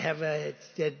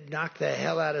knock the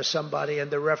hell out of somebody,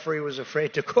 and the referee was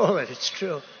afraid to call it. It's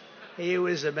true. He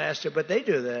was a master. But they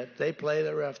do that. They play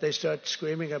the ref. They start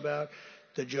screaming about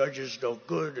the judge is no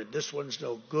good, and this one's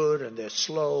no good, and they're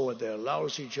slow, and they're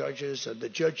lousy judges, and the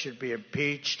judge should be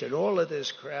impeached, and all of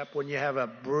this crap when you have a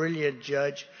brilliant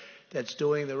judge that's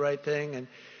doing the right thing. And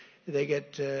they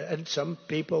get, and some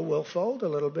people will fold a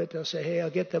little bit. They'll say, "Hey, I'll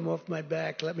get them off my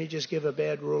back. Let me just give a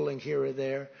bad ruling here or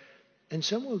there." And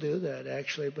some will do that,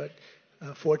 actually, but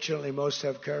fortunately, most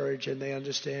have courage and they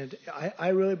understand. I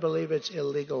really believe it's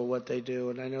illegal what they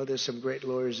do, and I know there's some great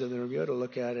lawyers in the room. You ought to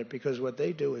look at it because what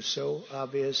they do is so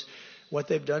obvious. What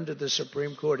they've done to the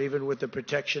Supreme Court, even with the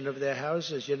protection of their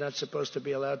houses, you're not supposed to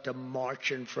be allowed to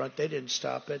march in front. They didn't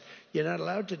stop it. You're not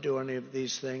allowed to do any of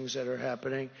these things that are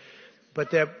happening. But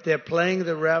they're playing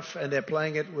the ref, and they're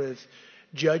playing it with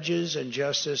judges and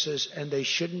justices, and they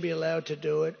shouldn't be allowed to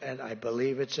do it, and I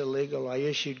believe it's illegal. I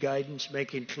issued guidance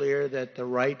making clear that the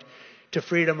right to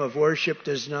freedom of worship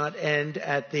does not end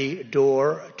at the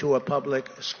door to a public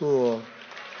school.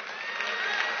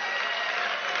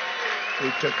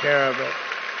 We took care of it.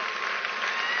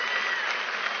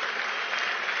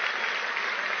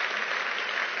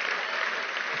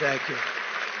 Thank you.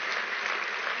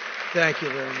 Thank you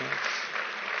very much.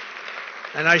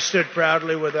 And I stood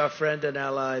proudly with our friend and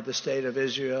ally, the State of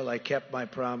Israel. I kept my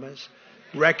promise,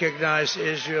 recognized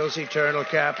Israel's eternal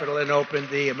capital, and opened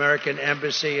the American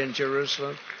embassy in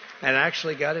Jerusalem, and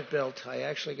actually got it built. I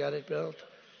actually got it built.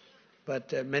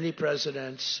 But many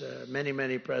presidents,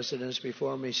 many presidents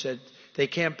before me said they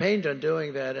campaigned on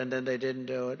doing that, and then they didn't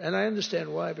do it. And I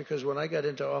understand why, because when I got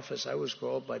into office, I was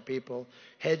called by people,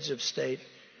 heads of state,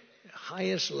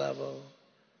 highest level.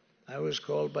 I was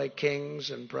called by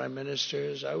kings and prime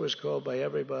ministers. I was called by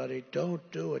everybody. Don't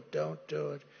do it. Don't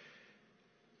do it.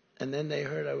 And then they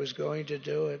heard I was going to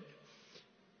do it.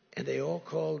 And they all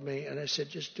called me. And I said,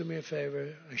 just do me a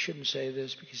favor. I shouldn't say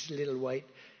this because little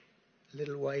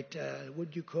white,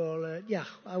 what'd you call it? Yeah,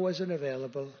 I wasn't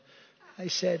available. I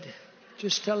said,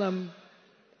 just tell them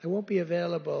I won't be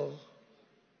available,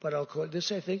 but I'll call.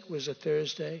 This, I think, was a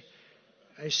Thursday.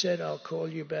 I said, I'll call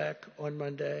you back on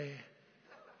Monday.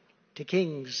 To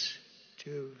kings,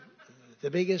 to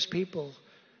the biggest people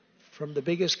from the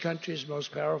biggest countries,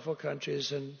 most powerful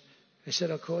countries. And I said,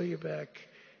 I'll call you back.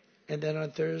 And then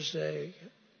on Thursday,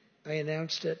 I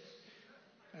announced it.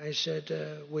 I said,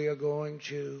 we are going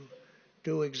to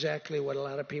do exactly what a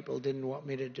lot of people didn't want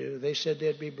me to do. They said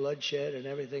there'd be bloodshed and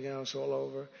everything else all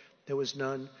over. There was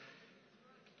none.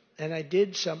 And I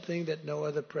did something that no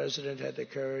other president had the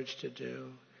courage to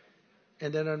do.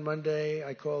 And then on Monday,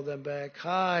 I called them back.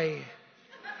 Hi.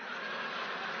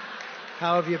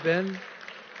 How have you been?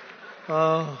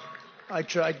 Oh, I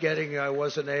tried getting you. I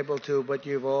wasn't able to, but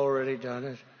you've already done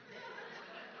it.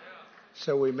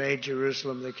 So we made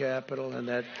Jerusalem the capital, and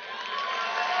that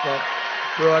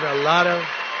brought a lot of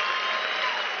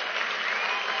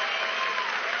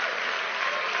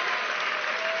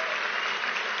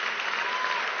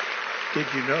Did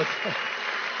you know that?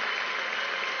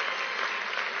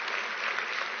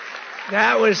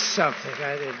 That was something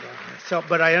I didn't know. So,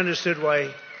 but I understood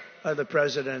why other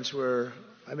presidents were.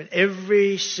 I mean,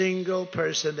 every single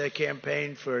person that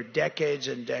campaigned for decades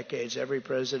and decades, every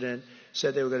president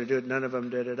said they were going to do it. None of them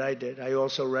did it. I did. I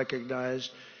also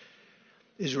recognized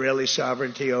Israeli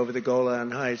sovereignty over the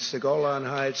Golan Heights. The Golan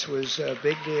Heights was a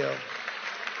big deal.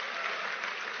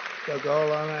 The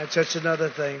Golan Heights, that's another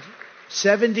thing.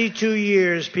 72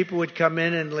 years, people would come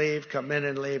in and leave.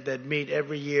 They'd meet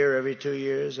every year, every 2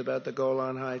 years about the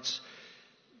Golan Heights.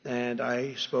 And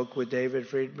I spoke with David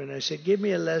Friedman. I said, give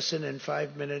me a lesson in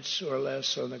 5 minutes or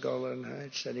less on the Golan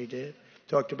Heights. And he did.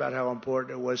 Talked about how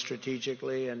important it was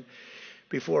strategically and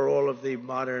before all of the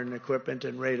modern equipment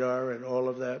and radar and all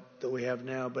of that we have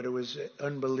now. But it was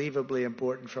unbelievably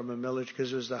important from a military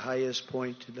because it was the highest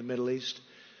point in the Middle East.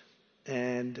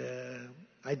 And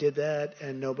I did that,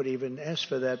 and nobody even asked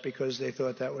for that because they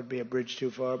thought that would be a bridge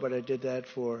too far. But I did that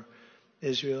for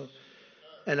Israel.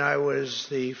 And I was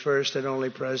the first and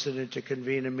only president to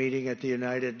convene a meeting at the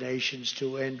United Nations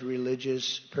to end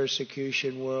religious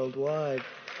persecution worldwide.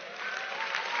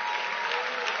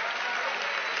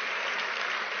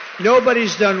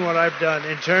 Nobody's done what I've done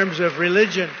in terms of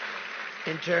religion,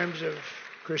 in terms of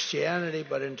Christianity,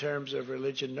 but in terms of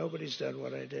religion, nobody's done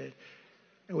what I did.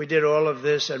 And we did all of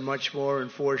this and much more in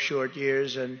 4 short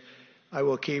years, and I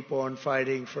will keep on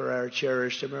fighting for our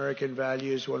cherished American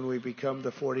values when we become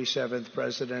the 47th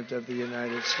President of the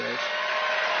United States.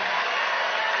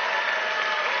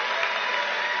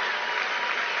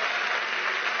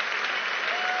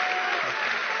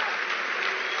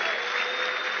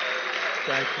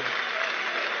 Thank you.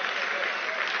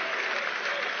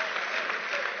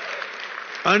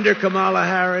 Under Kamala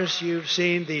Harris, you've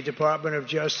seen the Department of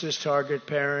Justice target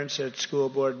parents at school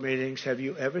board meetings. Have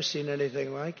you ever seen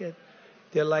anything like it?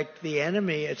 They're like the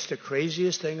enemy. It's the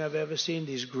craziest thing I've ever seen.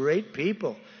 These great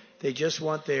people, they just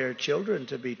want their children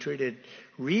to be treated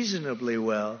reasonably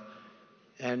well.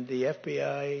 And the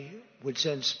FBI would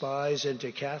send spies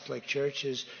into Catholic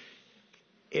churches.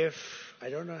 I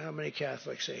don't know how many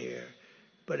Catholics are here,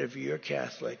 but if you're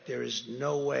Catholic, there is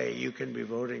no way you can be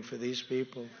voting for these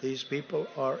people. These people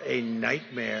are a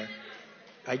nightmare.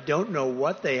 I don't know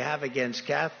what they have against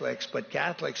Catholics, but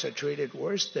Catholics are treated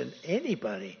worse than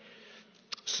anybody.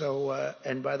 So,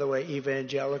 and by the way,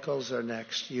 evangelicals are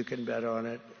next. You can bet on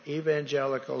it.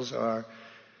 Evangelicals are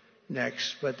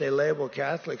next, but they label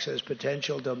Catholics as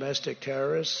potential domestic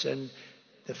terrorists, and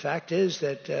the fact is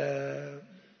that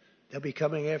they'll be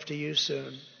coming after you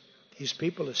soon. These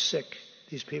people are sick.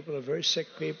 These people are very sick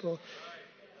people.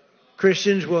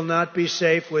 Christians will not be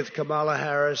safe with Kamala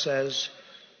Harris as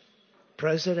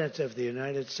President of the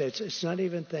United States. It's not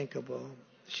even thinkable.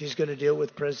 She's going to deal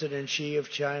with President Xi of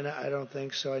China? I don't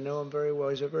think so. I know him very well.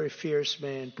 He's a very fierce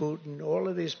man. Putin, all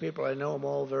of these people, I know them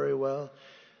all very well.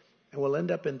 And we'll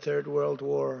end up in Third World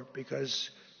War because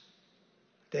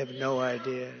they have no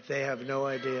idea. They have no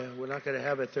idea. We're not going to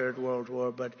have a Third World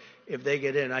War, but if they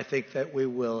get in, I think that we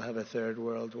will have a Third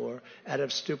World War. Out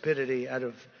of stupidity, out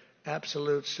of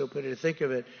absolute stupidity. Think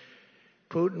of it.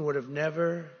 Putin would have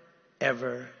never,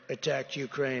 ever attacked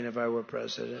Ukraine if I were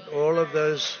president. All of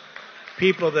those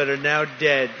people that are now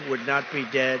dead would not be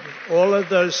dead. All of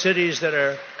those cities that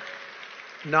are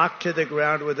knocked to the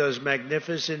ground with those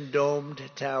magnificent domed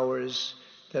towers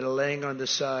that are laying on the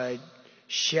side,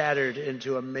 shattered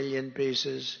into 1 million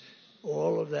pieces,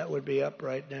 all of that would be up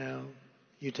right now.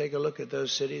 You take a look at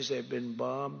those cities, they've been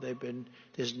bombed,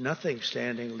 there's nothing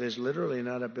standing, there's literally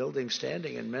not a building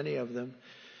standing in many of them.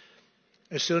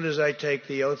 As soon as I take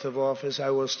the oath of office,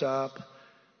 I will stop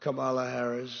Kamala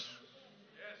Harris.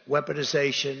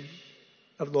 Weaponization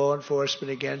of law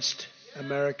enforcement against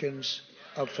Americans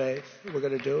of faith. We're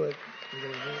going to do it. We're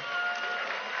going to do it.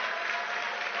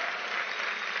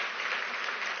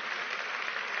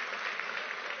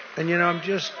 And you know,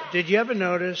 did you ever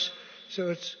notice? So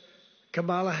it's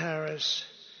Kamala Harris.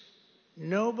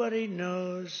 Nobody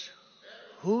knows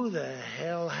who the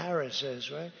hell Harris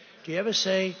is, right? Do you ever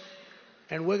say,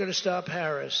 and we're going to stop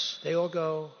Harris? They all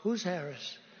go, who's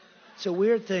Harris? It's a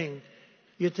weird thing.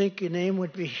 You'd think your name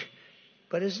would be,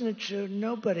 but isn't it true?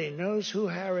 Nobody knows who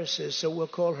Harris is, so we'll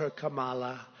call her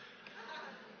Kamala.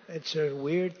 It's a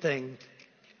weird thing.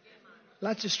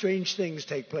 Lots of strange things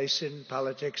take place in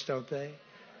politics, don't they?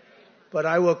 But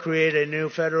I will create a new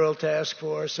federal task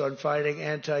force on fighting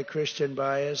anti-Christian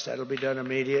bias. That'll be done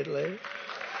immediately.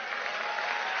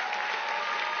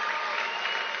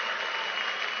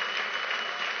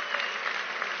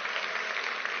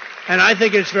 And I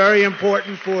think it's very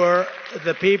important for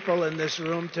the people in this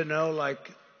room to know,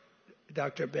 like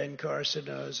Dr. Ben Carson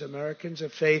knows, Americans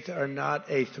of faith are not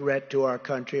a threat to our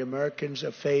country. Americans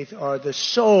of faith are the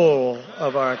soul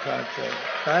of our country,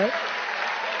 right?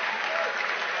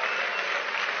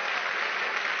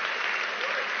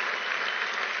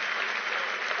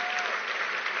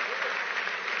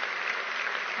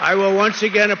 I will once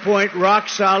again appoint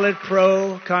rock-solid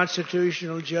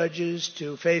pro-constitutional judges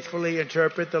to faithfully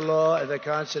interpret the law and the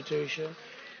Constitution.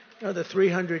 You know, the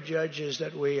 300 judges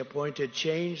that we appointed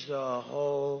changed the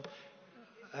whole.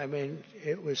 I mean,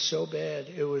 it was so bad.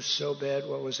 It was so bad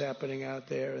what was happening out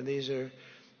there. And these are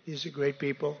great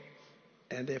people,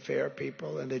 and they're fair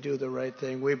people, and they do the right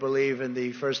thing. We believe in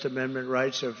the First Amendment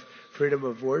rights of freedom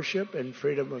of worship and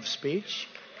freedom of speech.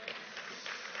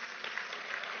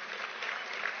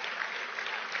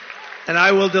 And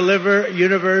I will deliver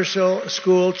universal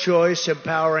school choice,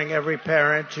 empowering every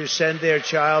parent to send their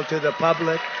child to the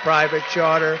public, private,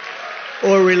 charter,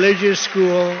 or religious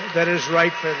school that is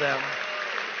right for them.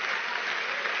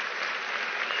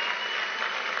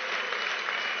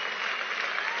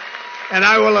 And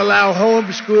I will allow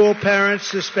homeschool parents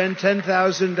to spend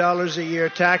 $10,000 a year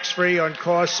tax-free on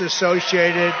costs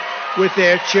associated with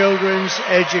their children's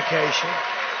education.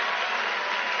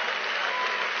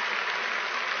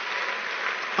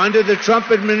 Under the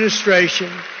Trump administration,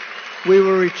 we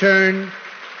will return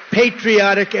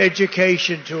patriotic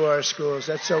education to our schools.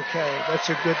 That's okay. That's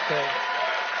a good thing.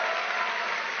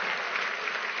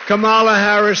 Kamala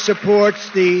Harris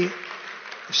supports the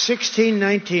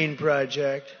 1619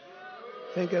 Project.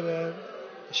 Think of that.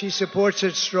 She supports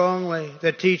it strongly,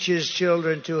 that teaches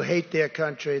children to hate their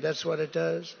country. That's what it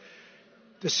does.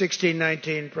 The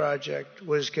 1619 Project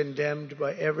was condemned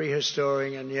by every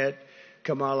historian, and yet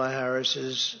Kamala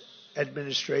Harris's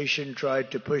administration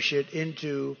tried to push it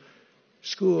into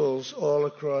schools all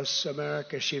across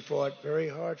America. She fought very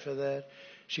hard for that.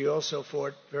 She also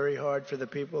fought very hard for the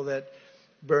people that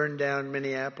burned down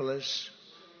Minneapolis,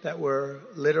 that were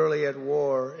literally at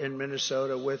war in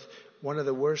Minnesota with one of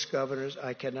the worst governors.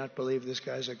 I cannot believe this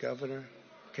guy's a governor.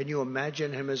 Can you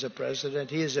imagine him as a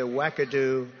president? He is a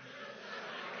wackadoo.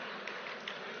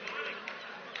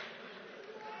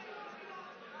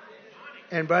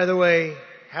 And by the way,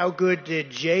 how good did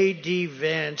J.D.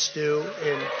 Vance do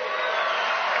in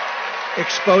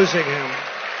exposing him?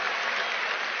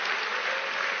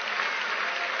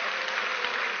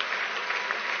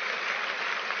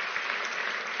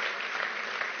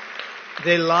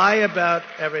 They lie about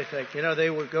everything. You know, they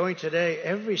were going today,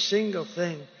 every single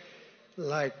thing,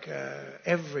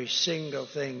 every single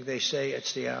thing, they say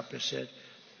it's the opposite.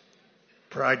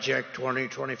 Project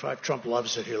 2025. Trump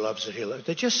loves it. He loves it. He loves it.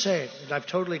 They just say it. And I've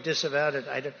totally disavowed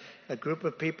it. A group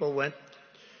of people went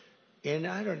in.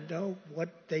 I don't know what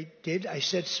they did. I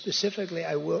said specifically,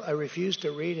 I refuse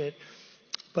to read it.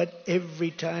 But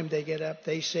every time they get up,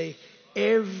 they say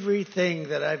everything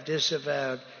that I've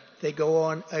disavowed. They go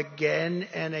on again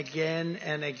and again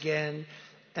and again.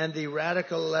 And the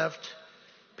radical left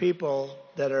people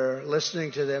that are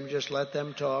listening to them just let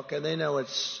them talk. And they know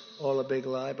it's all a big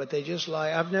lie, but they just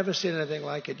lie. I've never seen anything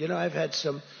like it. You know, I've had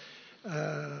some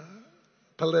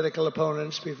political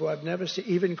opponents before. I've never seen,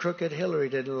 even crooked Hillary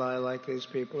didn't lie like these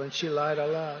people, and she lied a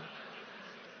lot.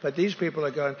 But these people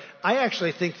are going, I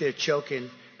actually think they're choking,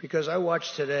 because I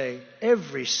watched today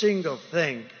every single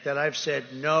thing that I've said,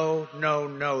 no, no,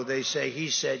 no. They say, he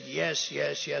said, yes,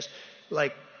 yes, yes,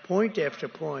 like point after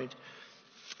point.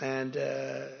 And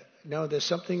no, there's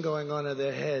something going on in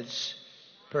their heads.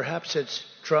 Perhaps it's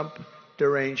Trump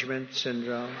derangement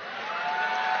syndrome.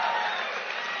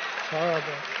 Horrible.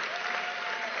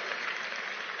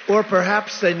 Or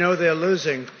perhaps they know they're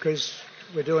losing because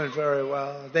we're doing very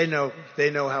well. They know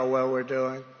how well we're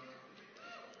doing.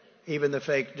 Even the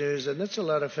fake news, and that's a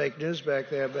lot of fake news back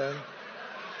there, Ben.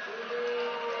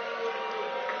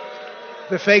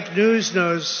 The fake news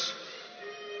knows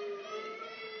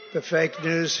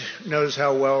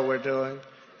how well we're doing.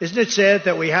 Isn't it sad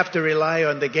that we have to rely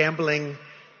on the gambling?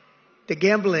 The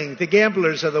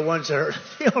gamblers are the ones that are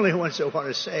the only ones that want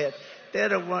to say it. They're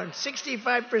the ones.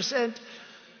 65%.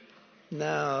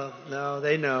 No,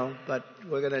 they know, but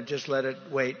we're going to just let it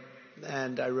wait.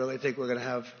 And I really think we're going to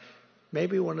have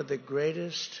maybe one of the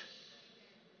greatest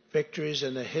victories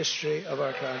in the history of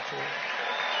our country.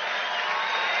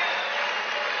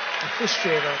 The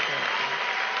history of our country.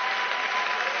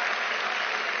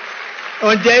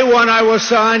 On day one, I will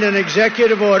sign an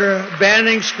executive order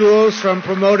banning schools from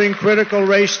promoting critical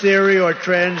race theory or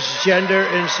transgender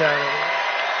insanity.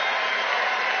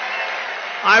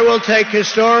 I will take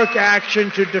historic action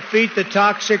to defeat the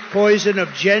toxic poison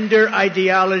of gender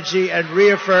ideology and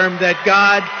reaffirm that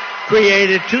God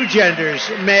created two genders,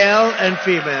 male and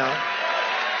female.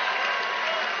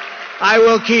 I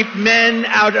will keep men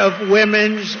out of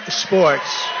women's sports.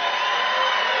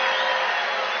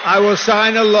 I will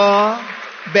sign a law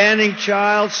banning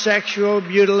child sexual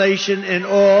mutilation in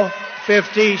all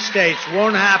 50 states.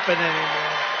 Won't happen anymore.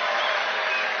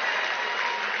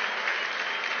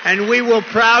 And we will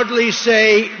proudly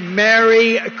say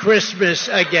Merry Christmas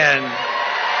again.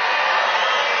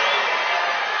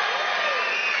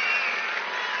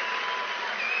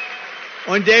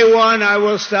 On day one, I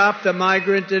will stop the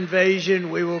migrant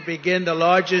invasion. We will begin the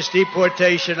largest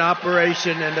deportation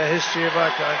operation in the history of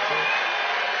our country.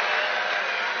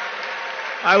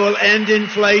 I will end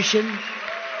inflation,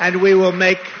 and we will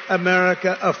make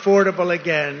America affordable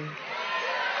again.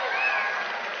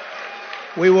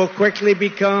 We will quickly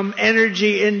become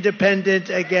energy independent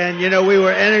again. You know, we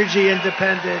were energy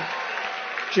independent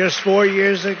just 4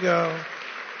 years ago.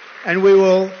 And we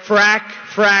will frack,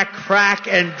 frack,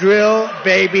 frack, and drill,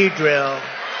 baby, drill.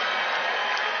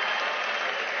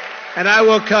 And I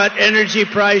will cut energy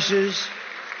prices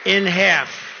in half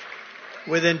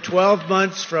within 12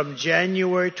 months from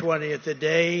January 20th, the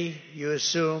day you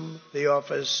assume the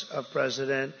office of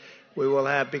president. We will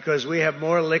have, because we have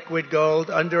more liquid gold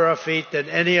under our feet than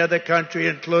any other country,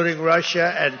 including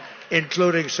Russia and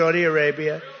including Saudi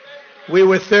Arabia. We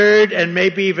were third and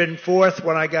maybe even fourth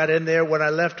when I got in there. When I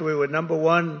left, we were number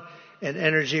one in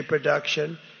energy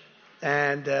production.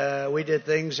 And we did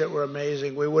things that were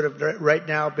amazing. We would have right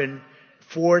now been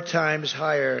 4 times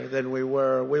higher than we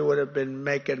were. We would have been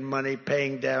making money,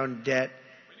 paying down debt.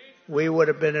 We would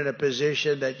have been in a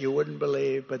position that you wouldn't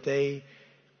believe, but they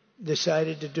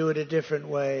decided to do it a different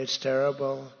way. It's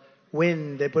terrible.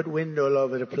 Wind, they put wind all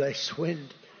over the place.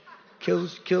 Wind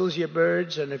kills your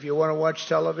birds, and if you want to watch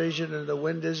television and the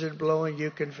wind isn't blowing,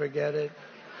 you can forget it.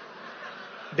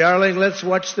 Darling, let's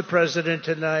watch the president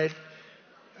tonight.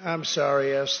 I'm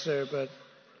sorry, Esther, but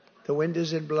the wind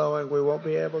isn't blowing. We won't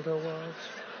be able to watch.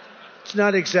 It's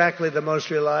not exactly the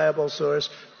most reliable source,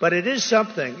 but it is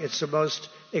something. It's the most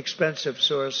expensive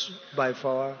source by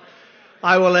far.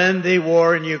 I will end the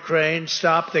war in Ukraine,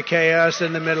 stop the chaos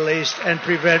in the Middle East, and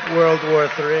prevent World War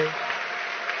III.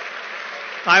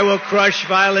 I will crush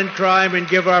violent crime and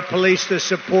give our police the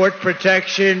support,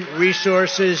 protection,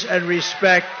 resources, and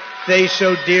respect they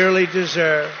so dearly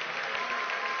deserve.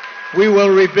 We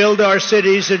will rebuild our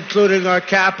cities, including our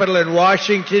capital in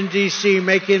Washington, D.C.,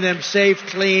 making them safe,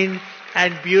 clean,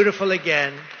 and beautiful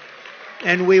again.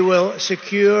 And we will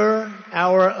secure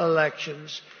our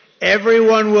elections.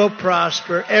 Everyone will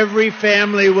prosper, every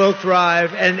family will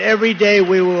thrive, and every day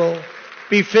we will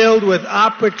be filled with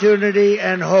opportunity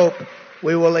and hope.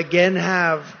 We will again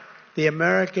have the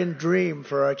American dream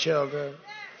for our children.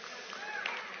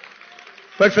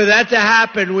 But for that to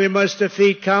happen, we must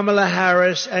defeat Kamala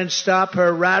Harris and stop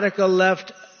her radical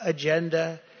left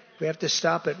agenda. We have to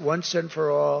stop it once and for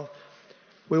all.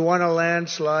 We want a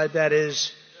landslide that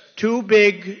is too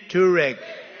big to rig.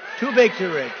 Too big to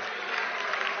rig.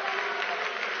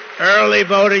 Early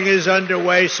voting is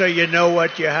underway, so you know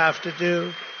what you have to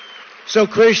do. So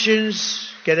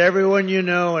Christians, get everyone you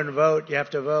know and vote. You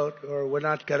have to vote, or we're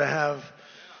not going to have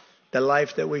the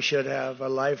life that we should have, a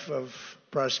life of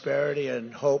prosperity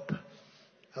and hope,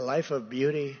 a life of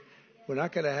beauty. We're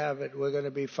not going to have it. We're going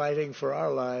to be fighting for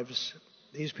our lives.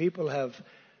 These people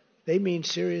they mean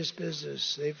serious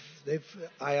business.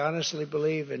 I honestly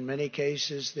believe in many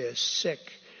cases they're sick,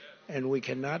 and we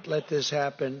cannot let this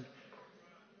happen,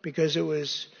 because it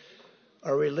was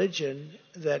a religion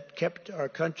that kept our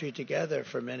country together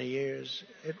for many years.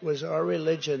 It was our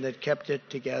religion that kept it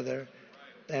together,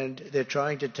 and they're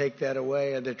trying to take that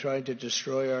away, and they're trying to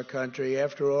destroy our country.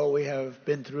 After all we have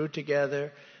been through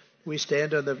together, we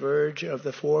stand on the verge of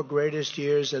the 4 greatest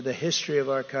years in the history of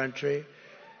our country.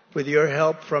 With your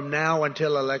help, from now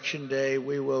until Election Day,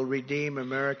 we will redeem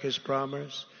America's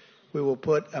promise. We will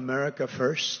put America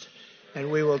first,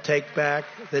 and we will take back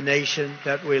the nation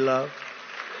that we love.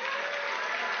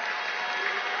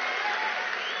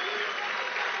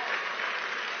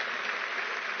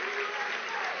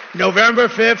 November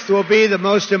 5th will be the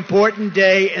most important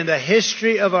day in the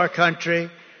history of our country,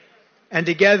 and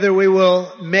together we will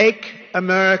make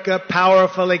America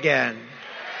powerful again.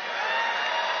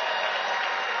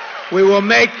 We will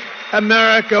make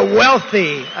America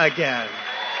wealthy again.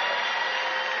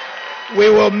 We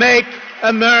will make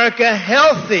America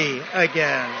healthy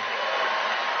again.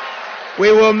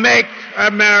 We will make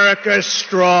America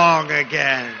strong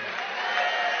again.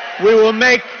 We will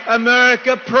make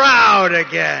America proud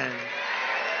again.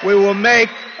 We will make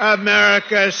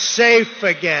America safe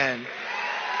again.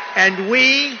 And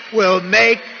we will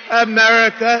make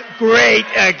America great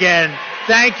again.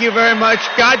 Thank you very much.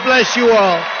 God bless you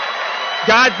all.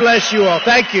 God bless you all.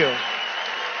 Thank you.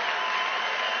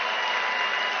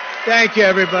 Thank you,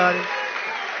 everybody.